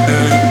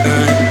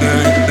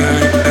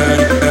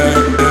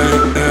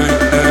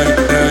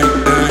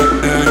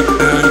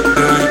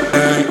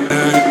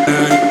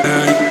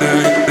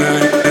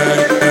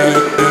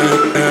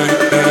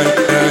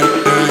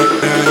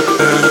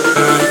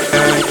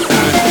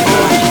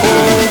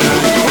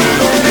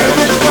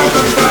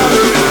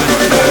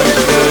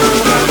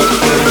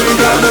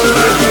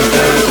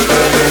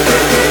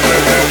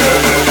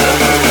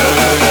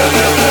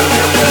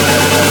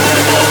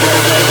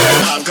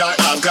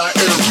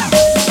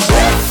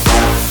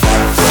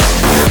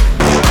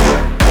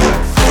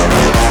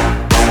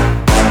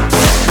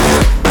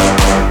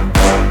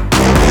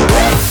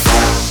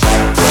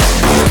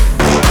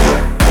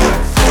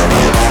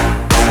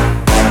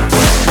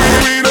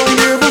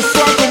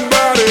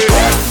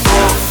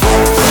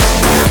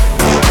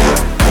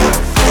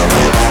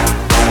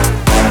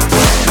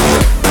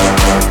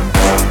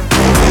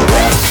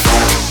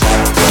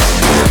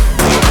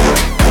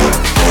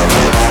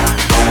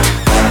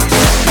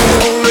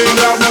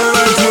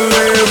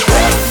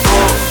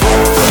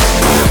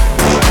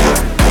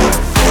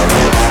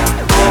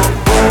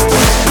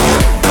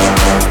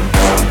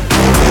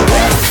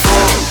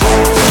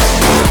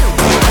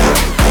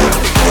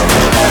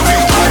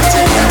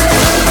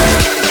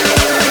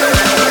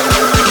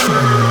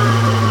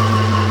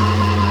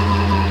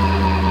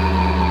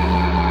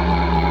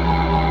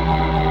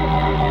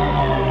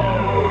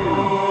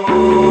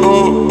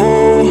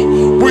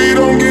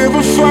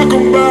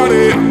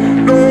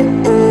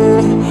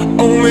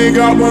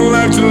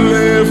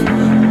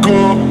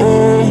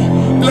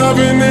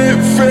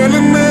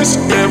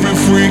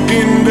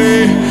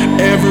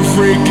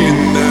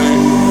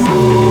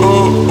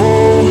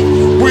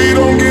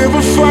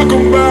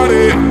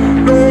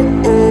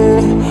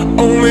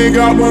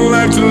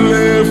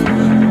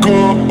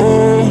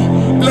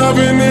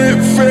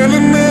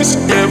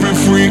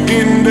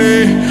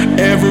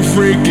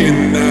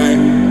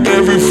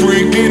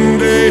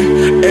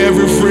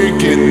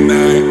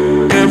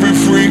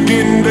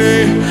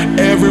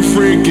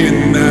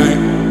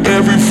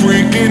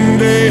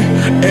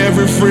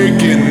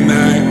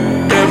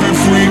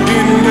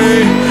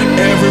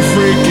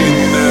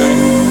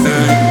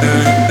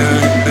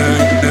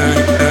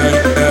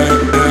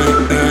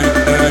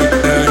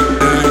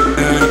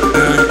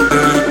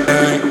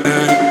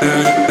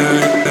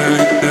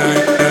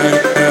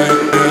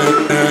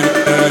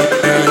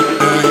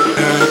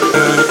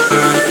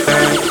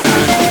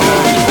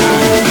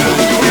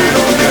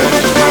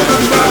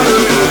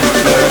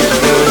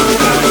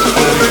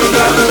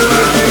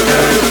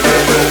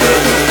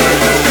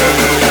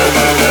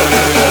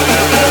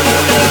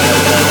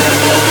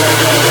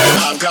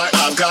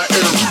 I've got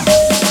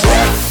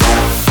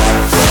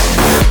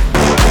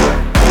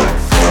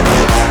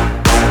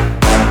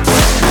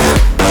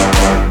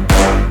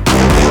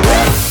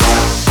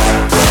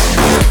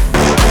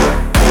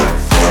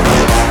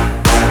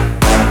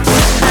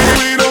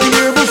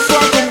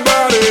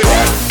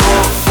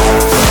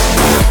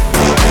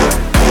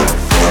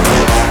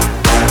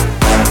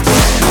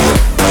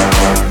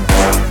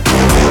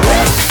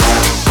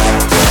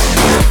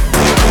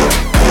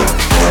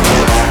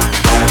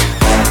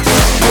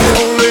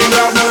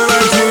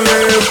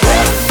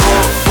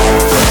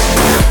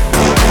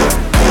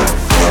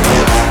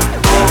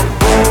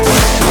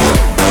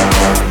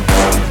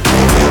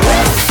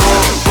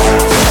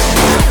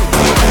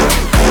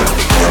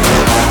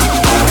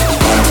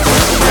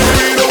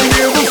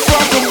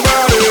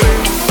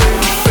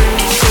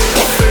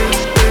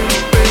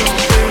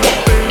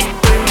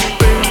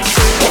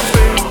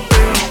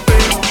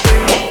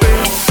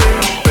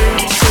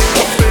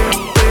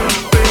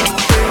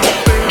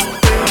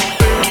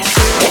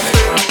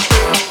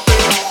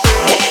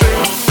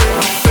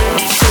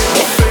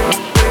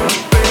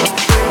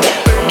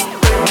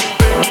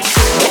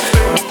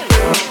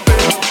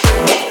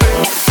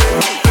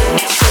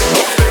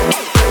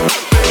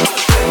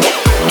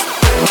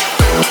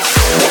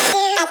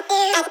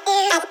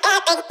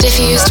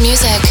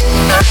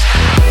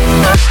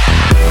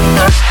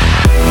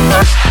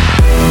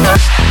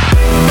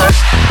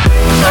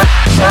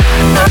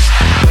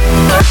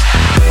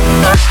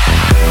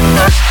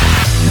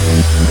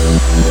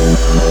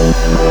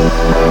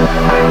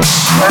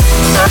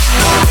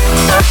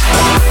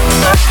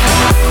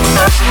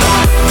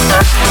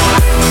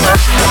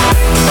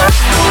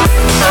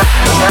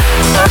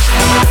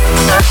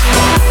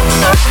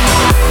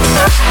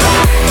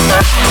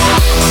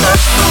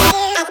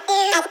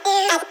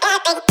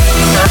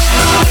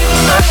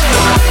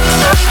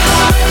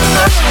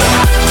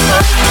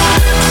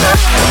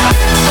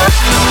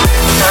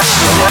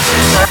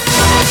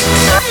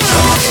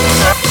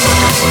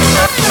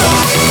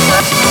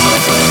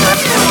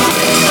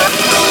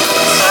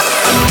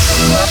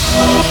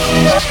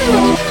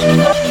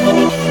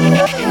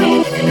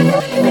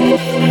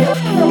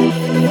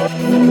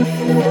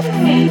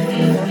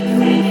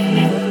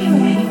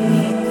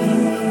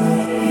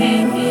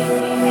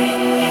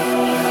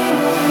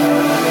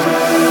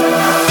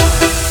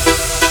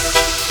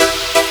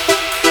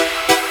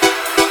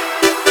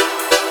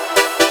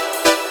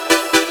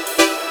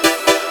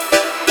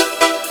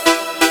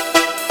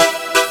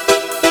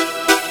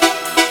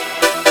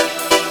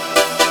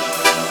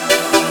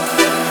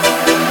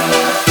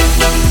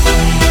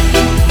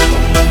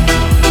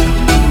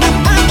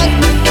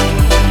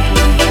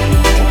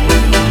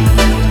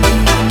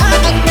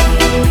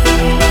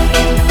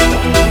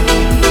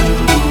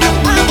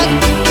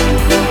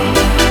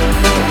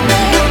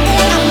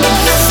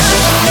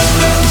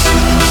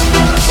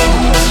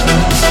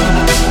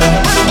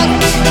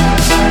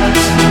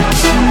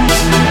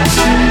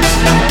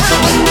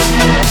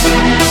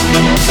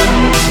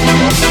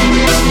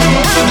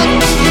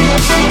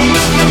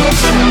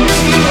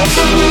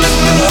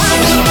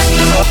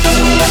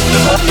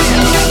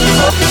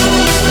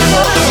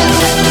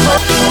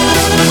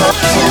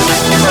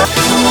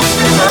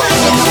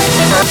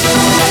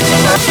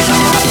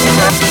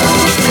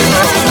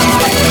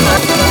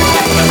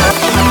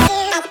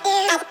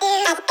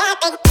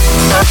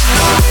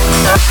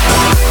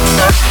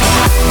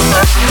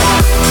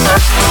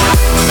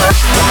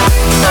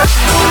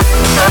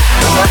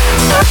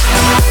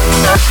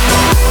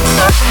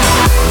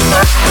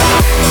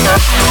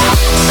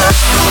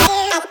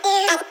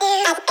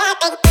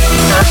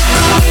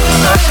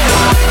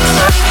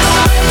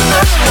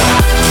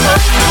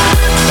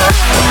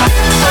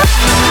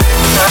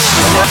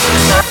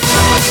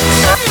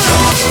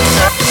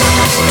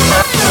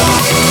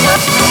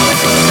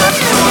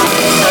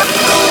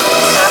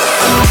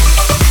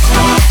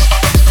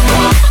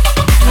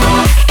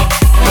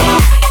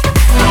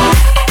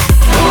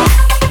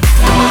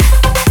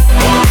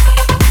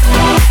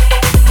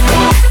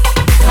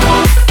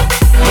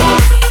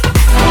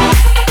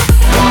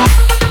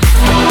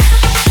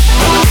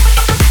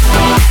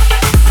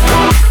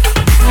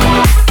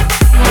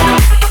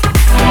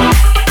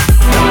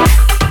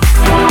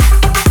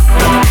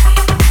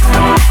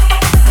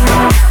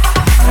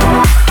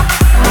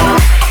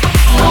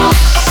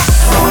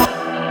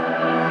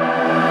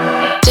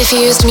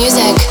Diffused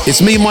Music.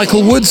 It's me,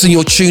 Michael Woods, and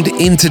you're tuned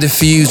into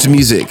Diffused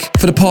Music.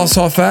 For the past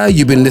half hour,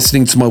 you've been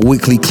listening to my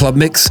weekly club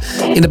mix.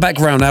 In the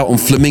background, out on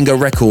Flamingo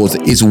Records,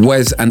 is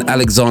Wes and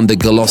Alexander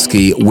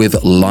Goloski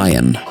with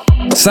Lion.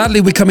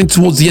 Sadly, we're coming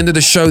towards the end of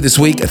the show this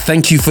week.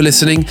 Thank you for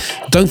listening.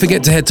 Don't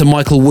forget to head to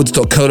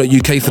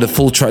michaelwoods.co.uk for the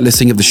full track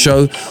listing of the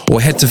show, or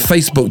head to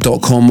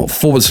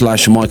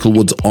facebook.com/Michael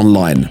Woods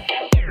Online.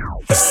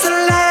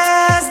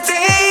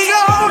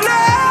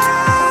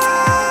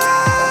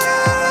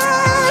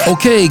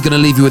 Okay, gonna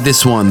leave you with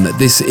this one.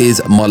 This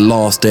is my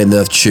last Day on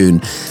Earth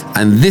tune,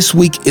 and this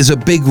week is a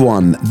big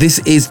one. This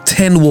is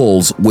 10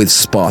 Walls with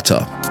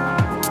Sparta.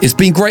 It's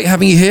been great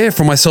having you here.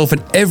 From myself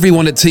and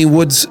everyone at Team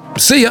Woods,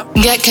 see ya.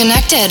 Get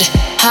connected.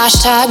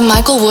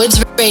 #Michael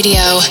Woods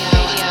Radio.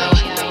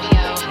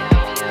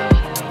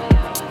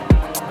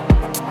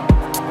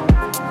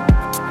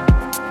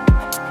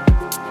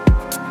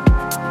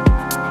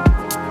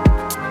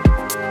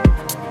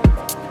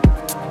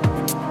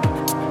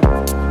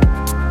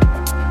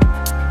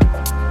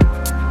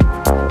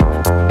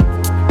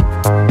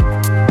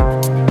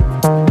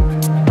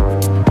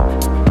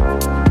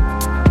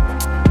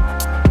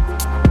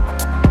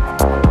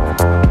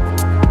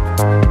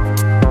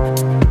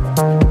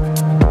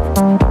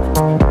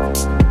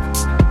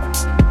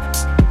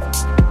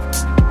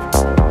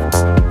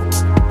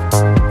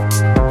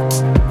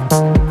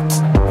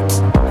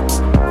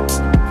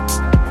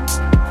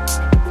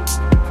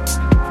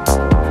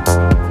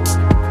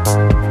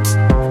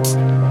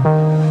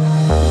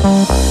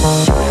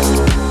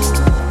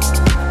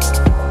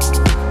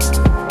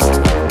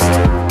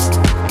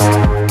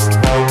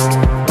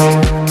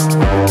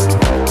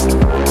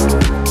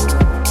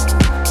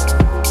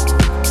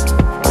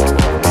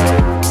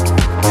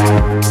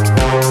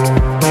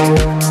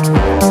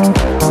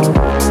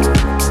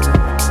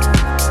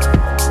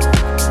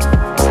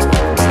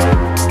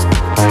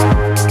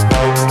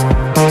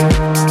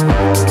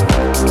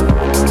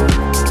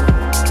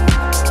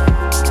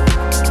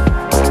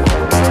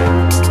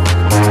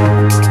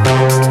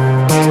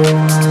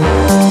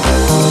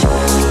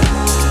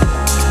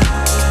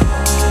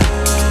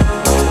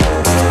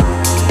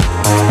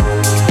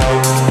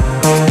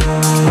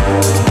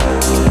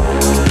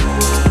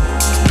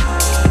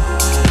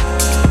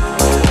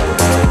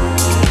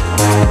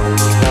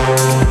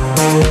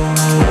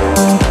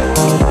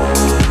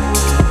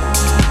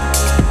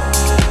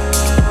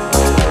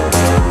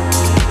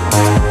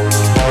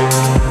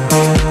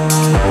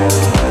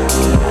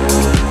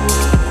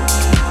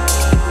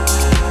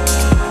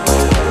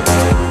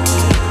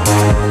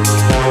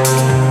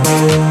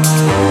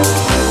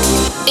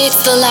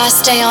 It's the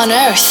last day on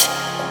Earth.